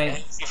won't. Right. And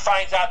if he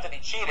finds out that he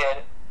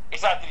cheated,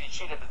 it's not that he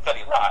cheated, it's that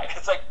he lied.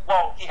 It's like,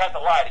 well, he had to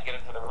lie to get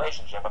into the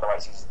relationship,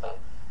 otherwise he's in the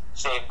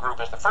same group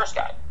as the first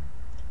guy.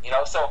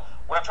 So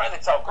what I'm trying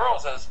to tell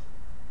girls is,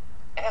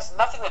 it has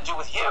nothing to do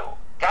with you.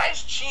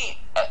 Guys cheat.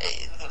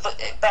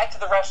 Back to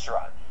the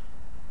restaurant.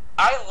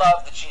 I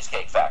love the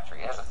Cheesecake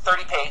Factory. It has a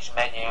 30-page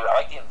menu. I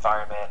like the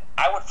environment.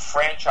 I would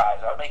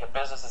make a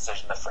business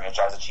decision to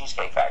franchise a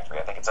Cheesecake Factory.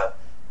 I think it's a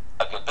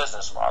good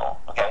business model,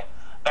 okay?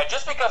 Now,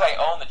 just because I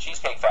own the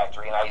Cheesecake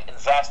Factory and I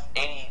invest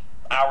 80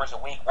 hours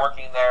a week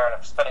working there and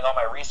I'm spending all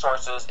my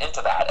resources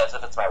into that as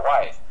if it's my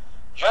wife,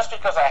 just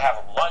because I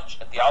have lunch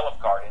at the Olive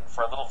Garden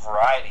for a little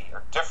variety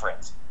or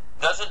difference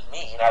doesn't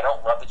mean I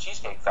don't love the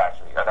Cheesecake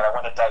Factory or that I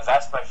want to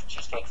divest my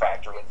Cheesecake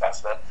Factory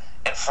investment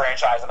and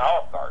franchise an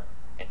Olive Garden.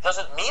 It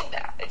doesn't mean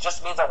that. It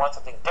just means I want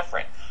something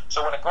different.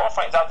 So when a girl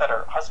finds out that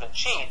her husband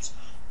cheats,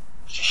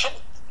 she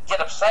shouldn't get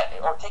upset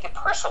or take it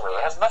personally.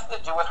 It has nothing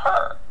to do with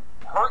her.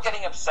 Her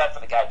getting upset for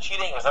the guy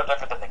cheating is no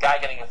different than the guy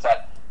getting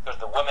upset because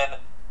the woman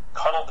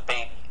cuddled the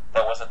baby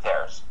that wasn't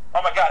theirs.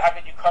 Oh my God, how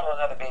could you cuddle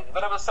another baby?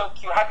 But it was so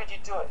cute. How could you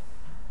do it?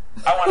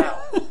 I want out.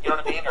 You know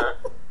what I mean? Or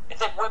it's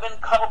like women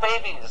cuddle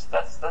babies.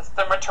 That's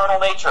their maternal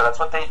nature. That's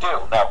what they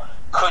do. Now,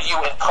 could you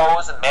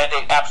impose and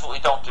mandate absolutely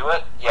don't do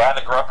it? Yeah,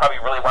 the girl probably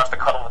really wants to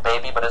cuddle the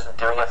baby but isn't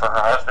doing it for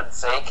her husband's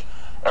sake.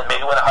 And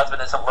maybe when the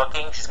husband isn't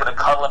looking, she's going to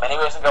cuddle him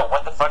anyways and go,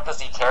 what the fuck does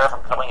he care if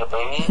I'm cuddling a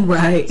baby?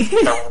 Right.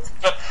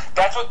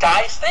 That's what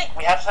guys think.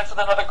 We have sex with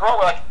another girl.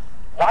 We're like,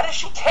 why does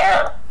she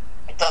care?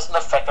 It doesn't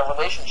affect our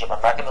relationship.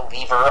 I'm not going to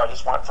leave her. I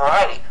just want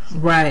variety.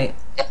 Right.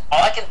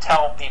 All I can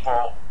tell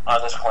people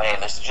on this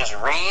claim is to just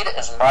read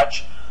as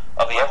much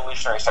of the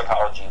evolutionary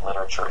psychology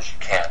literature as you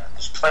can.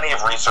 There's plenty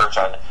of research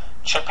on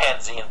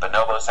chimpanzee and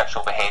bonobo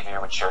sexual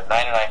behavior, which share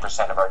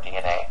 99% of our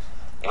DNA.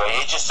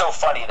 It's just so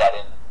funny that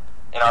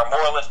in our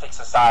moralistic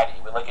society,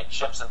 we look at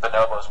chimps and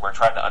bonobos, we're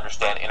trying to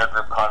understand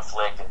intergroup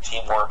conflict and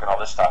teamwork and all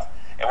this stuff.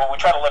 And when we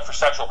try to look for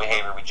sexual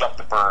behavior, we jump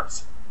to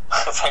birds.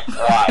 It's like,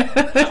 why?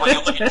 Because when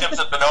you look at chimps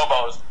and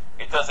bonobos,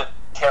 it doesn't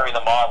carry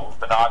the model of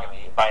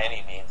monogamy by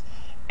any means.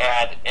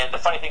 And the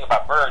funny thing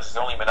about birds is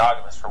they're only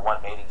monogamous for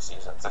one mating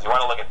season. So if you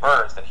want to look at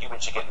birds, then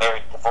humans should get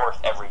married and divorced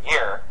every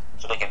year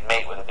so they can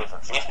mate with a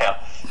different female.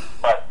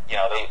 But,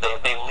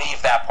 they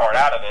leave that part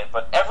out of it.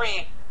 But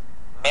every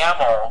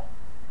mammal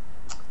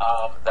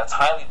that's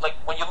highly, like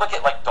when you look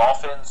at like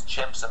dolphins,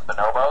 chimps, and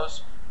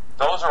bonobos,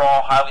 those are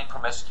all highly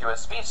promiscuous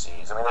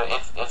species. I mean,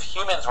 if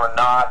humans were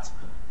not,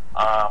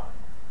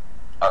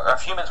 or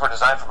if humans were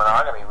designed for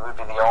monogamy, we would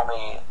be the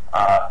only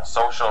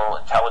social,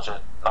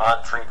 intelligent,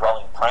 non-tree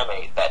dwelling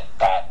primate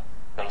that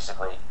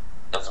basically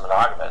is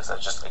monogamous.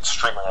 It's just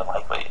extremely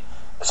unlikely,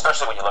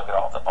 especially when you look at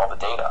all the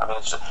data. I mean,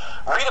 it's just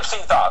read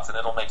Obscene Thoughts and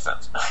it'll make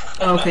sense.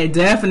 Okay,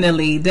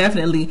 definitely.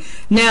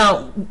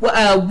 Now,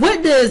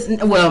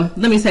 let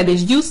me say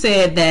this. You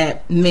said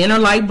that men are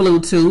like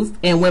Bluetooth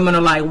and women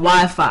are like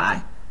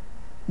Wi-Fi.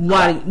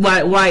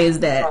 Why is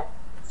that?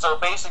 So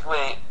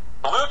basically,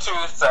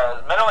 Bluetooth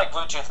says men are like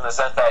Bluetooth in the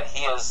sense that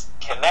he is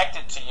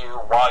connected to you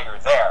while you're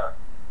there.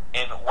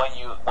 And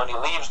when he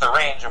leaves the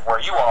range of where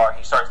you are,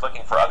 he starts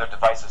looking for other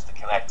devices to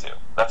connect to.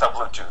 That's how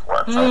Bluetooth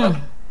works. So like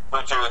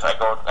Bluetooth, I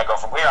go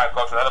from here, I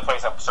go to another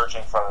place, I'm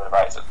searching for other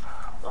devices.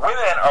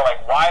 Women are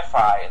like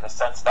Wi-Fi in the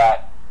sense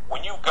that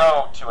when you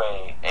go to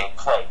a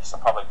place, a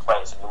public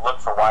place, and you look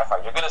for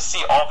Wi-Fi, you're going to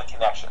see all the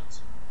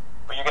connections.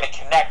 But you're going to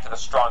connect to the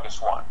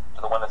strongest one,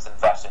 to the one that's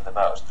investing the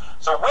most.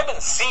 So women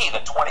see the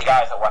 20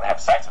 guys that want to have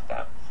sex with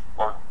them,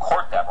 or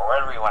court them, or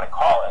whatever you want to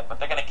call it, but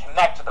they're going to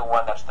connect to the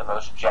one that's the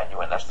most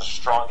genuine, that's the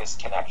strongest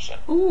connection.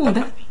 Ooh,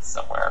 that leads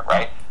somewhere,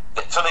 right?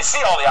 So they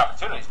see all the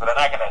opportunities, but they're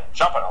not going to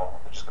jump on all of them.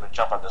 They're just going to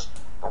jump on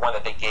the one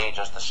that they gauge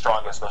as the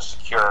strongest, most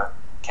secure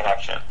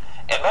connection.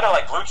 And men are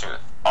like Bluetooth.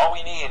 All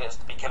we need is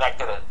to be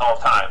connected at all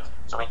times.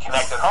 So we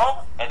connect at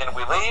home, and then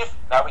we leave.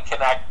 Now we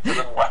connect to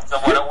the one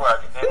at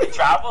work. And then we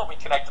travel, and we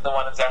connect to the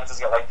one in San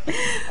Francisco. Like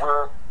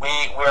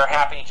we're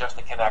happy just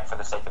to connect for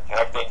the sake of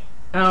connecting.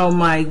 Oh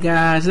my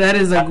gosh, that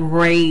is a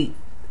great.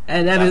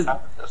 That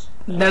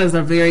is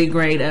a very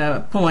great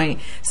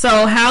point.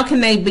 So how can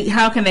they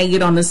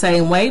get on the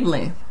same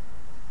wavelength?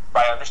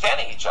 By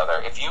understanding each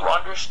other. If you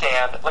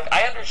understand, like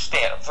I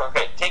understand.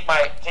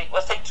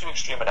 Let's take two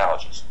extreme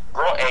analogies.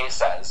 Girl A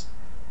says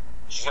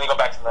she's going to go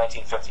back to the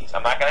 1950s.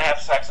 I'm not going to have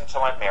sex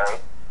until I'm married,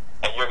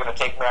 and you're going to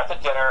take me out to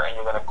dinner, and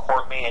you're going to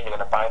court me, and you're going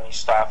to buy me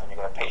stuff, and you're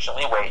going to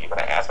patiently wait. You're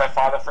going to ask my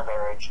father for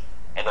marriage,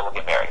 and then we'll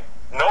get married.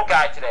 No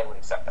guy today would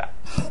accept that.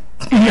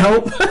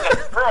 Nope.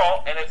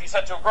 Girl, and if you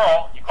said to a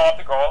girl, you call up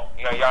the girl,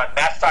 you're on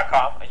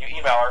Match.com, and you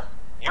email her,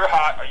 "You're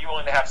hot. Are you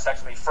willing to have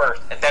sex with me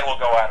first, and then we'll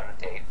go out on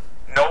a date?"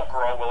 No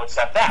girl will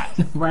accept that.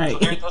 Right.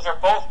 So those are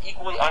both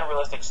equally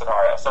unrealistic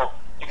scenarios. So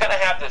you kind of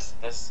have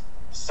this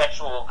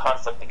sexual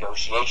conflict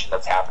negotiation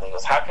that's happening.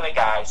 Is how can a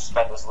guy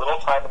spend as little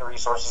time and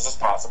resources as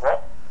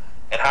possible,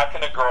 and how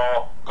can a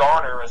girl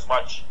garner as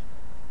much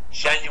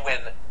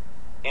genuine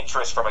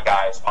interest from a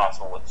guy as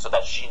possible, so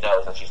that she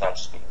knows that she's not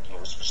just being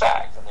used for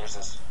sex. And there's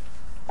this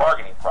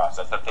bargaining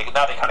process that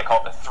now they kind of call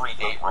it the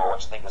 3-date rule,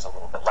 which I think is a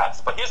little bit less.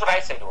 But here's what I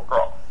say to a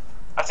girl.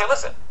 I say,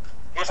 listen,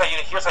 here's how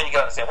you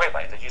get on the same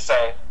wavelength. That you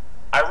say,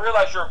 I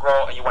realize you're a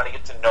girl and you want to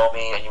get to know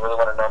me and you really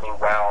want to know me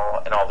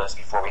well and all this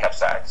before we have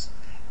sex.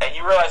 And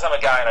you realize I'm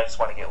a guy and I just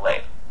want to get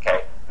laid.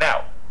 Okay?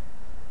 Now,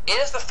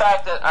 is the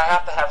fact that I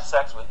have to have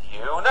sex with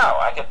you? No,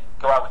 I could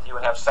go out with you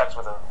and have sex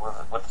with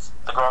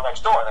the girl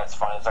next door, and that's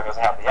fine as long as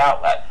I have the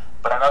outlet.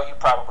 But I know you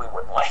probably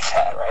wouldn't like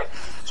that, right?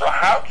 So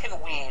how can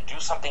we do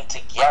something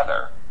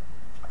together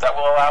that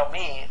will allow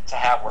me to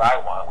have what I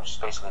want, which is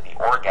basically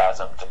the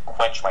orgasm, to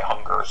quench my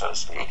hunger, so to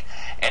speak,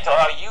 and to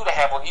allow you to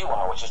have what you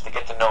want, which is to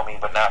get to know me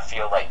but not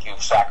feel like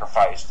you've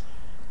sacrificed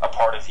a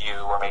part of you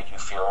or made you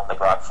feel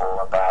neglectful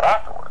or bad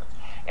afterwards.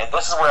 And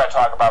this is where I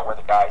talk about where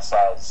the guy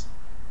says,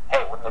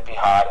 hey, wouldn't it be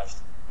hot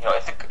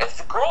if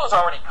the girl is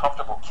already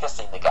comfortable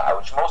kissing the guy,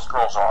 which most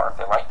girls are if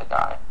they like the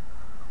guy,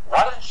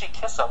 why doesn't she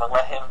kiss him and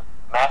let him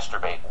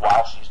masturbate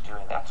while she's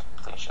doing that to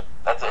completion?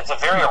 It's a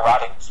very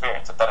erotic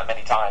experience. I've done it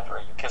many times where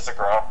you kiss a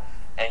girl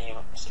and you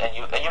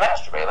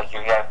masturbate. Like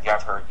you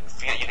have her,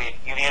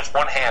 you use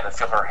one hand to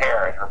feel her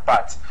hair and her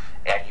butt,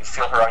 and you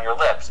feel her on your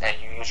lips, and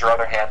you use your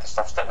other hand to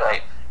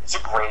stimulate. It's a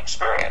great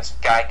experience.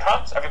 Guy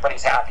comes,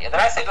 everybody's happy, and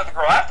then I say to the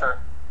girl after,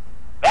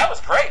 that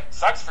was great.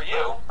 Sucks for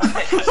you. You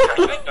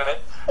didn't do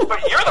it, but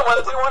you're the one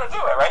that didn't want to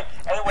do it, right?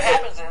 And then what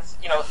happens is,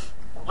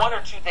 1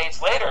 or 2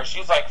 dates later,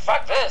 she's like,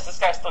 fuck this. This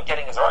guy's still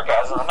getting his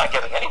orgasm. I'm not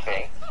getting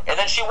anything. And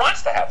then she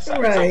wants to have sex.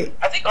 Right. So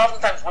I think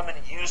oftentimes women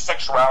use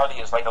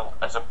sexuality as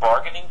as a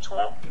bargaining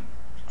tool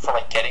for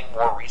getting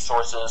more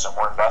resources or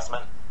more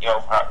investment,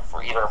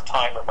 for either of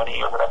time or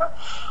money or whatever.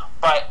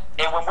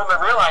 And when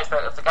women realize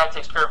that if the guy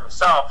takes care of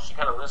himself, she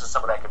kind of loses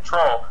some of that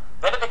control.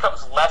 Then it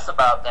becomes less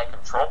about that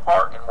control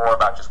part and more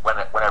about just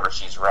whenever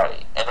she's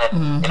ready. And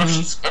then, and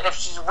if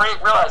she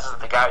realizes that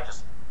the guy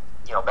just,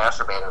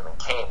 masturbated and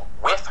came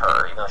with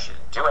her, even though she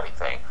didn't do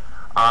anything,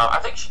 I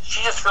think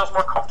she just feels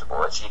more comfortable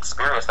that she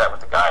experienced that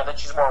with the guy, and then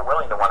she's more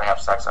willing to want to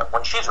have sex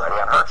when she's ready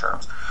on her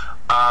terms.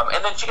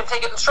 And then she can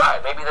take it in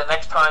stride. Maybe the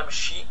next time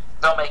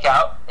they'll make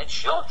out and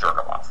she'll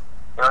jerk him off.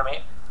 You know what I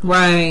mean?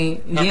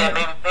 Right. And then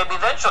maybe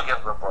then she'll give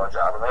him a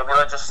blowjob, or maybe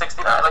they'll just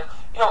 69.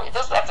 It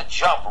doesn't have to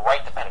jump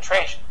right to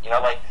penetration.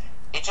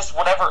 It's just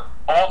whatever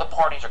all the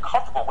parties are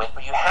comfortable with,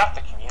 but you have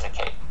to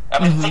communicate. I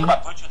mean, think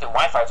about Bluetooth and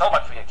Wi-Fi. It's all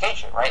about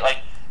communication, right?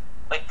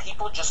 Like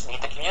people just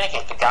need to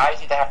communicate. The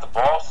guys need to have the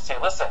balls to say,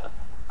 listen,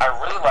 I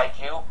really like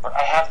you, but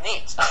I have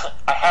needs.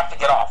 I have to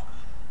get off.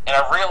 And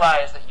I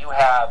realize that you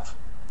have,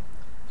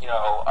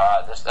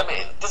 this. I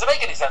mean, does it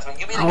make any sense? I mean,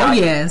 you meet a guy. Oh,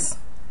 yes.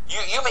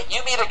 You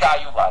meet a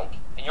guy you like,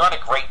 and you're on a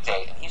great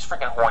date, and he's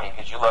freaking horny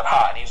because you look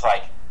hot, and he's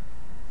like,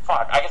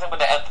 fuck, I guess I'm going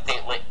to end the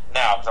date late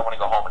now because I want to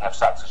go home and have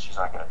sex because she's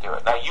not going to do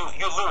it. Now, you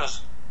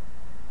lose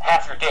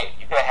half your date.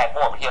 You could have had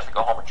more, but he has to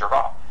go home and jerk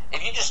off. If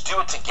you just do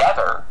it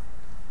together,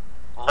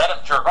 let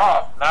him jerk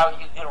off, now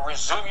you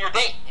resume your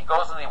date. He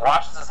goes and he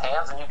washes his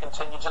hands, and you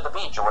continue to the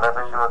beach or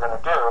whatever you were going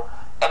to do,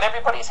 and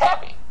everybody's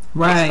happy.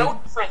 Right. It's no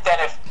different than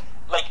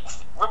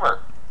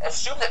remember,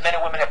 assume that men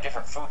and women have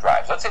different food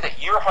drives. Let's say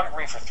that you're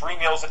hungry for 3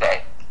 meals a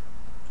day.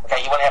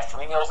 Okay, you want to have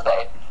 3 meals a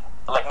day,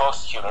 like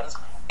most humans,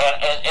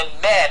 and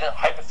men,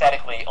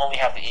 hypothetically, only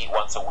have to eat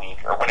once a week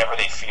or whenever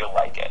they feel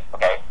like it,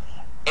 okay?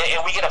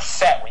 And we get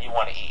upset when you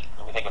want to eat,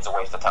 and we think it's a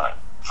waste of time,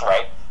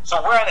 right?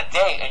 So we're on a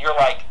date, and you're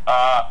like,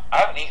 I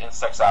haven't eaten in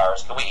 6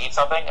 hours. Can we eat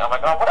something? And I'm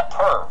like, oh, what a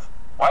perv.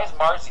 Why is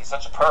Marcie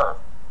such a perv?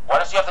 Why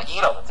does she have to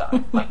eat all the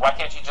time? Why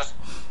can't she just,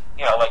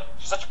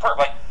 she's such a perv.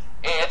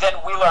 And then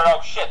we learn, oh,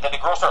 shit. Then the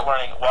girls start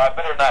learning, well, I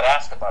better not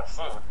ask about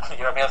food.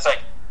 You know what I mean? It's like,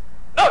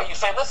 no, you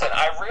say, listen,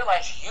 I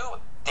realize you,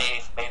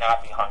 Dave, may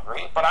not be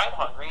hungry, but I'm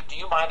hungry. Do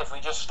you mind if we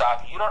just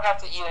stop? You don't have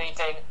to eat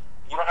anything.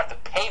 You don't have to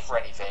pay for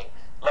anything.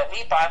 Let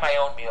me buy my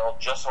own meal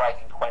just so I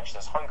can quench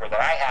this hunger that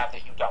I have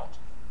that you don't.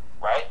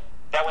 Right?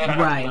 That way I don't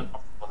have to be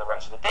uncomfortable the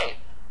rest of the date.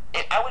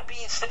 I would be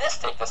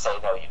sadistic to say,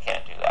 no, you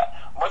can't do that.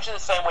 Much in the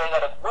same way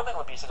that a woman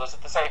would be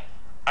sadistic to say,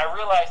 I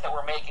realize that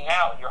we're making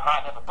out and you're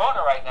hot and have a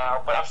boner right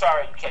now, but I'm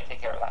sorry, you can't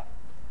take care of that.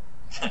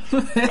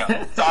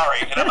 Sorry,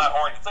 and I'm not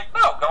horny. It's like,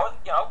 no,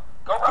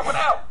 go rub it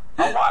out.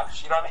 I'll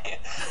watch. You know what I mean?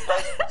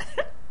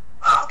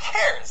 Who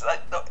cares?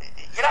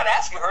 You're not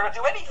asking her to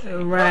do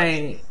anything.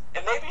 Right.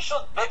 And maybe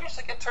she'll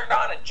get turned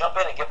on and jump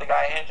in and give the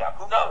guy a hand job.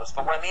 Who knows?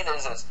 But what I mean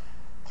is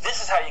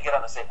this is how you get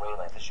on the same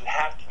wavelength, is you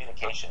have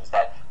communications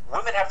that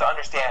women have to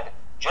understand.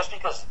 Just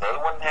because they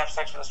wouldn't have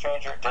sex with a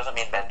stranger doesn't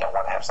mean men don't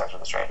want to have sex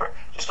with a stranger.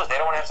 Just because they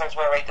don't want to have sex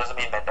right away doesn't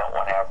mean men don't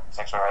want to have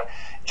sex right away.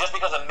 Just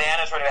because a man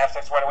is ready to have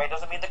sex right away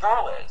doesn't mean the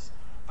girl is.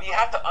 But you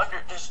have to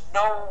there's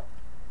no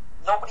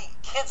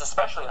kids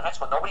especially in high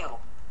school, nobody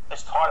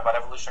is taught about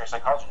evolutionary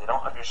psychology. They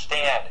don't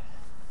understand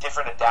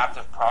different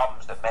adaptive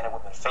problems that men and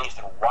women face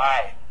and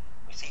why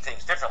we see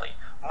things differently.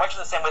 Much in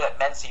the same way that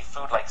men see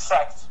food like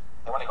sex.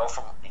 They want to go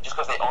from, just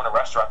because they own a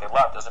restaurant they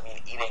love doesn't mean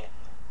eating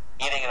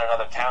in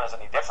another town is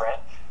any different.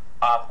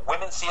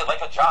 Women see it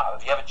like a job.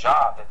 If you have a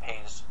job that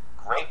pays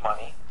great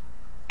money,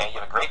 and you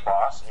have a great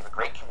boss, and you have a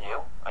great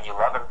commute, and you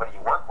love everybody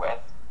you work with,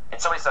 and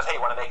somebody says, hey,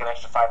 you want to make an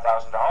extra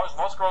 $5,000?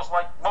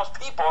 Most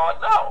people are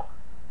like, no.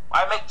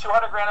 I make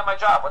 $200,000 on my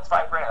job. What's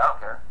 $5,000? I don't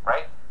care,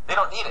 right? They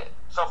don't need it.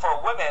 So for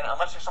women,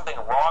 unless there's something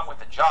wrong with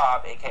the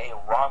job, aka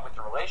wrong with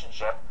the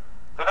relationship,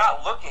 they're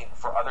not looking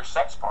for other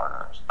sex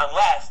partners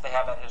unless they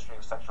have that history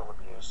of sexual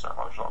abuse or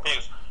emotional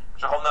abuse, which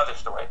is a whole nother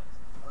story.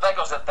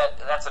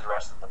 That's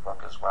addressed in the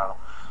book as well.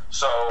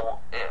 So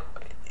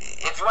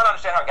if you want to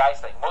understand how guys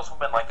think, most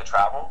women like to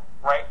travel,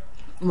 right?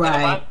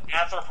 Right.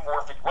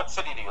 Anthropomorphic. What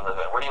city do you live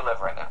in? Where do you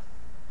live right now?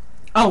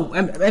 Oh,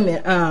 I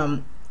mean,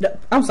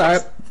 I'm sorry,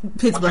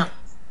 Pittsburgh.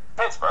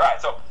 Pittsburgh. All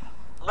right. So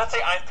let's say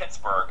I'm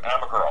Pittsburgh and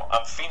I'm a girl.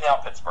 I'm female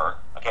Pittsburgh.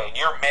 Okay, and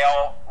you're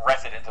male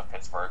resident of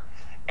Pittsburgh,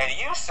 and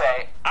you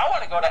say, I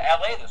want to go to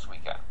LA this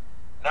weekend.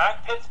 Now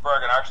I'm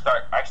Pittsburgh and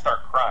I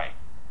start crying.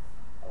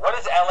 What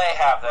does LA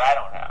have that I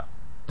don't have?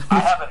 I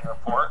have an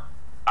airport.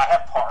 I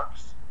have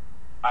parks.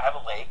 I have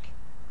a lake.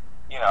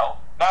 You know.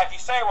 Now, if you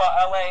say,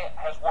 well, LA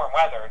has warm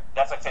weather,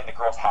 that's like saying the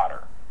girl's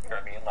hotter. You know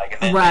what I mean? Like,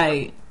 and then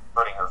right.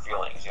 Hurting her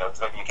feelings. You know,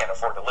 maybe you can't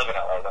afford to live in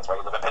LA. That's why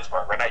you live in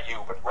Pittsburgh, right? Not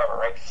you, but whoever,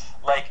 right?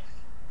 Like,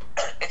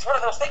 it's one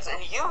of those things, and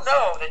you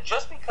know that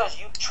just because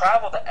you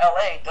travel to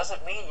LA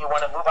doesn't mean you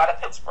want to move out of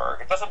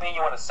Pittsburgh. It doesn't mean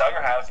you want to sell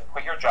your house and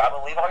quit your job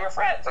and leave all your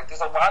friends. Like, there's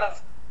a lot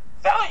of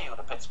value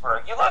to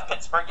Pittsburgh. You love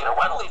Pittsburgh. You don't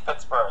want to leave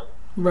Pittsburgh.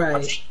 Right.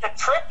 But the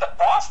trip to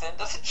Boston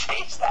doesn't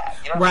change that.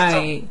 You know what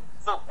I mean?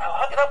 So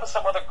hooking up with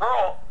some other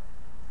girl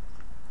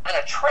on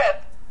a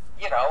trip,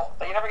 you know,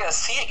 that you're never going to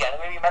see again,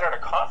 maybe you met her at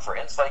a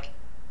conference, like,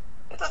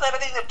 it doesn't have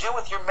anything to do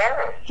with your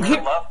marriage or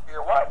your love for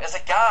your wife. As a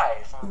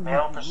guy, from a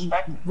male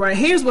perspective. Right.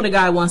 Here's what a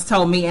guy once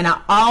told me, and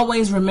I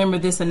always remember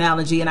this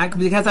analogy, and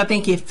because I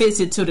think it fits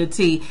it to the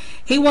T.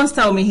 He once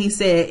told me, he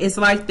said, it's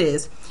like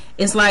this.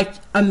 It's like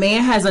a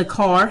man has a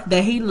car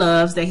that he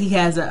loves, that he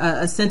has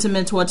a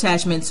sentimental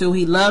attachment to.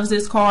 He loves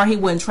this car. He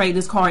wouldn't trade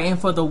this car in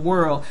for the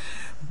world.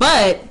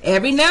 But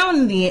every now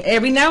and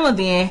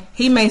then,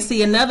 he may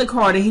see another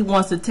car that he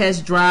wants to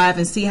test drive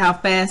and see how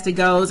fast it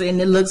goes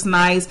and it looks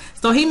nice.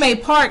 So he may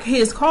park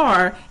his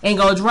car and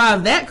go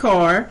drive that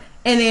car,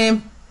 and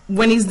then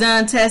when he's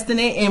done testing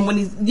it and when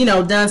he's, you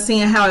know, done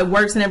seeing how it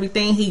works and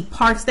everything, he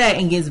parks that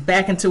and gets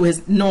back into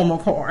his normal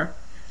car.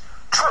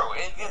 True.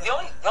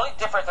 The only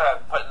difference that I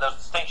put in those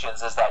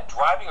distinctions is that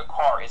driving a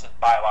car isn't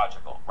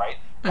biological, right?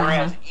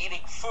 Whereas eating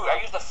food, I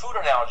use the food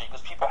analogy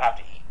because people have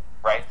to eat,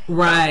 right?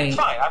 Right. It's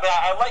fine. I mean,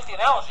 I like the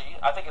analogy.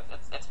 I think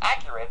it's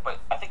accurate, but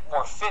I think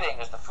more fitting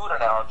is the food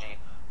analogy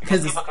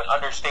because people can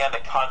understand the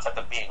concept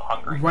of being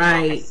hungry.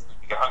 Right.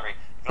 You get hungry.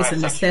 It's a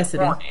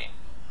necessity.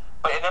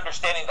 But in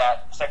understanding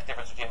that sex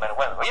difference between men and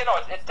women, well, you know,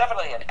 it's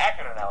definitely an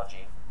accurate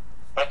analogy.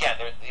 But again,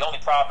 the only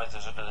problem is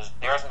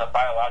there isn't a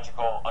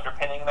biological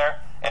underpinning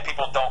there, and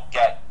people don't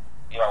get,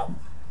 you know,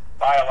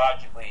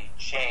 biologically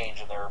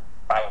change in their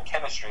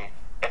biochemistry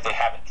if they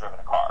haven't driven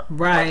a car.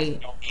 Right. You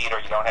don't eat or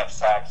you don't have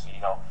sex, you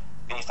know,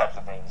 these types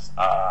of things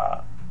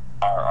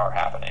are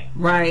happening.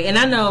 Right. And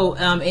I know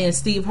in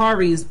Steve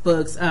Harvey's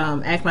books,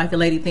 Act Like a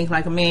Lady, Think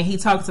Like a Man, he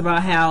talks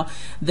about how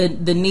the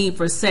need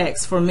for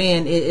sex for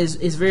men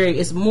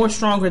is more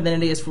stronger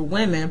than it is for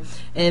women.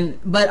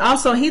 But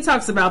also he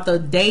talks about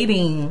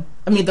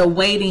the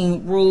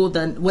waiting rule,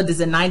 what is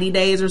it, 90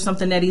 days or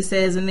something that he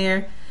says in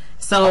there.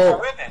 So for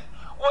women.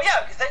 Well,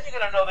 yeah, because then you're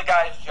going to know the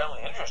guy is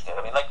generally interested.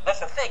 I mean, like,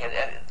 that's the thing.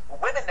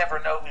 Women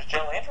never know who's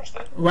generally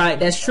interested. Right,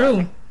 that's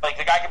true. Like,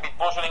 the guy can be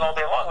bullshitting all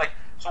day long. Like,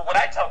 so what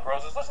I tell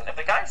girls is, listen, if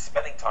the guy's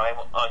spending time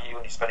on you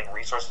and he's spending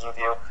resources with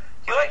you,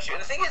 he likes you.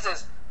 And the thing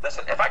is,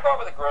 listen, if I go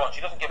out with a girl and she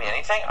doesn't give me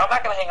anything, I'm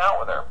not going to hang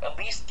out with her. At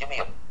least give me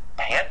a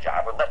hand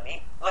job or let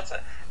me, listen,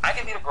 I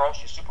can meet a girl,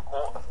 she's super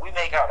cool. If we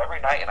make out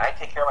every night and I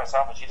take care of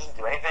myself and she doesn't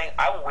do anything,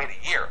 I will wait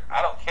a year.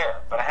 I don't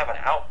care, but I have an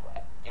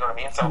outlet. You know what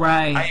I mean? So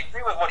right. I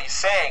agree with what he's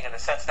saying in the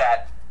sense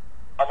that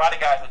a lot of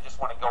guys that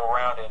just want to go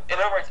around and, in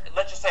other words,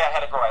 let's just say I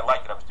had a girl I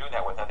liked that I was doing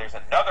that with, and there's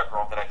another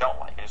girl that I don't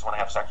like. I just want to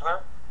have sex with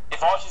her.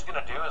 If all she's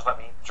going to do is let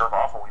me jerk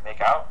off when we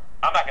make out,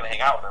 I'm not going to hang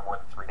out with her more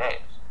than 3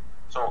 days.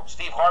 So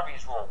Steve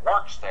Harvey's rule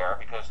works there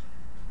because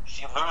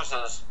she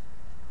loses,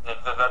 the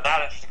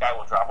not interested guy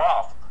will drop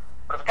off.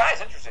 But if a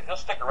guy's interested, he'll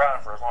stick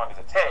around for as long as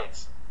it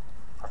takes,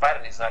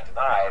 provided he's not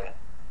denied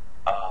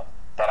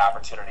that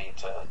opportunity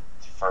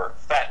for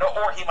that. No,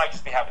 or he might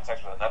just be having sex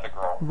with another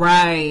girl.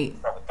 Right.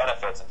 With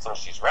benefits until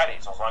she's ready.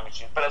 So as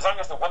long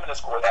as the woman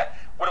is cool with that,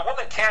 what a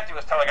woman can't do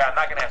is tell a guy, I'm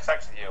not going to have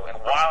sex with you, and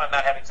while I'm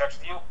not having sex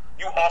with you,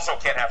 you also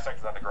can't have sex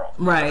with other girls.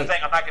 Right. So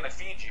saying I'm not going to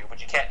feed you, but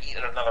you can't eat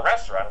at another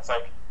restaurant. It's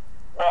like,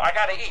 well, I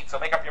got to eat, so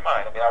make up your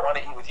mind. I mean, I want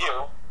to eat with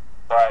you,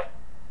 but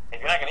if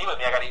you're not going to eat with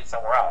me, I got to eat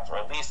somewhere else, or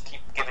at least keep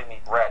giving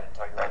me bread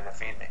until you're ready to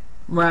feed me.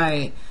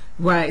 Right.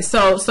 Right.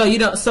 So you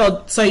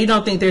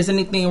don't think there's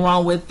anything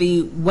wrong with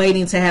the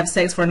waiting to have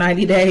sex for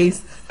 90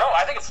 days? No,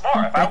 I think it's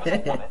smart. If I was a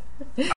woman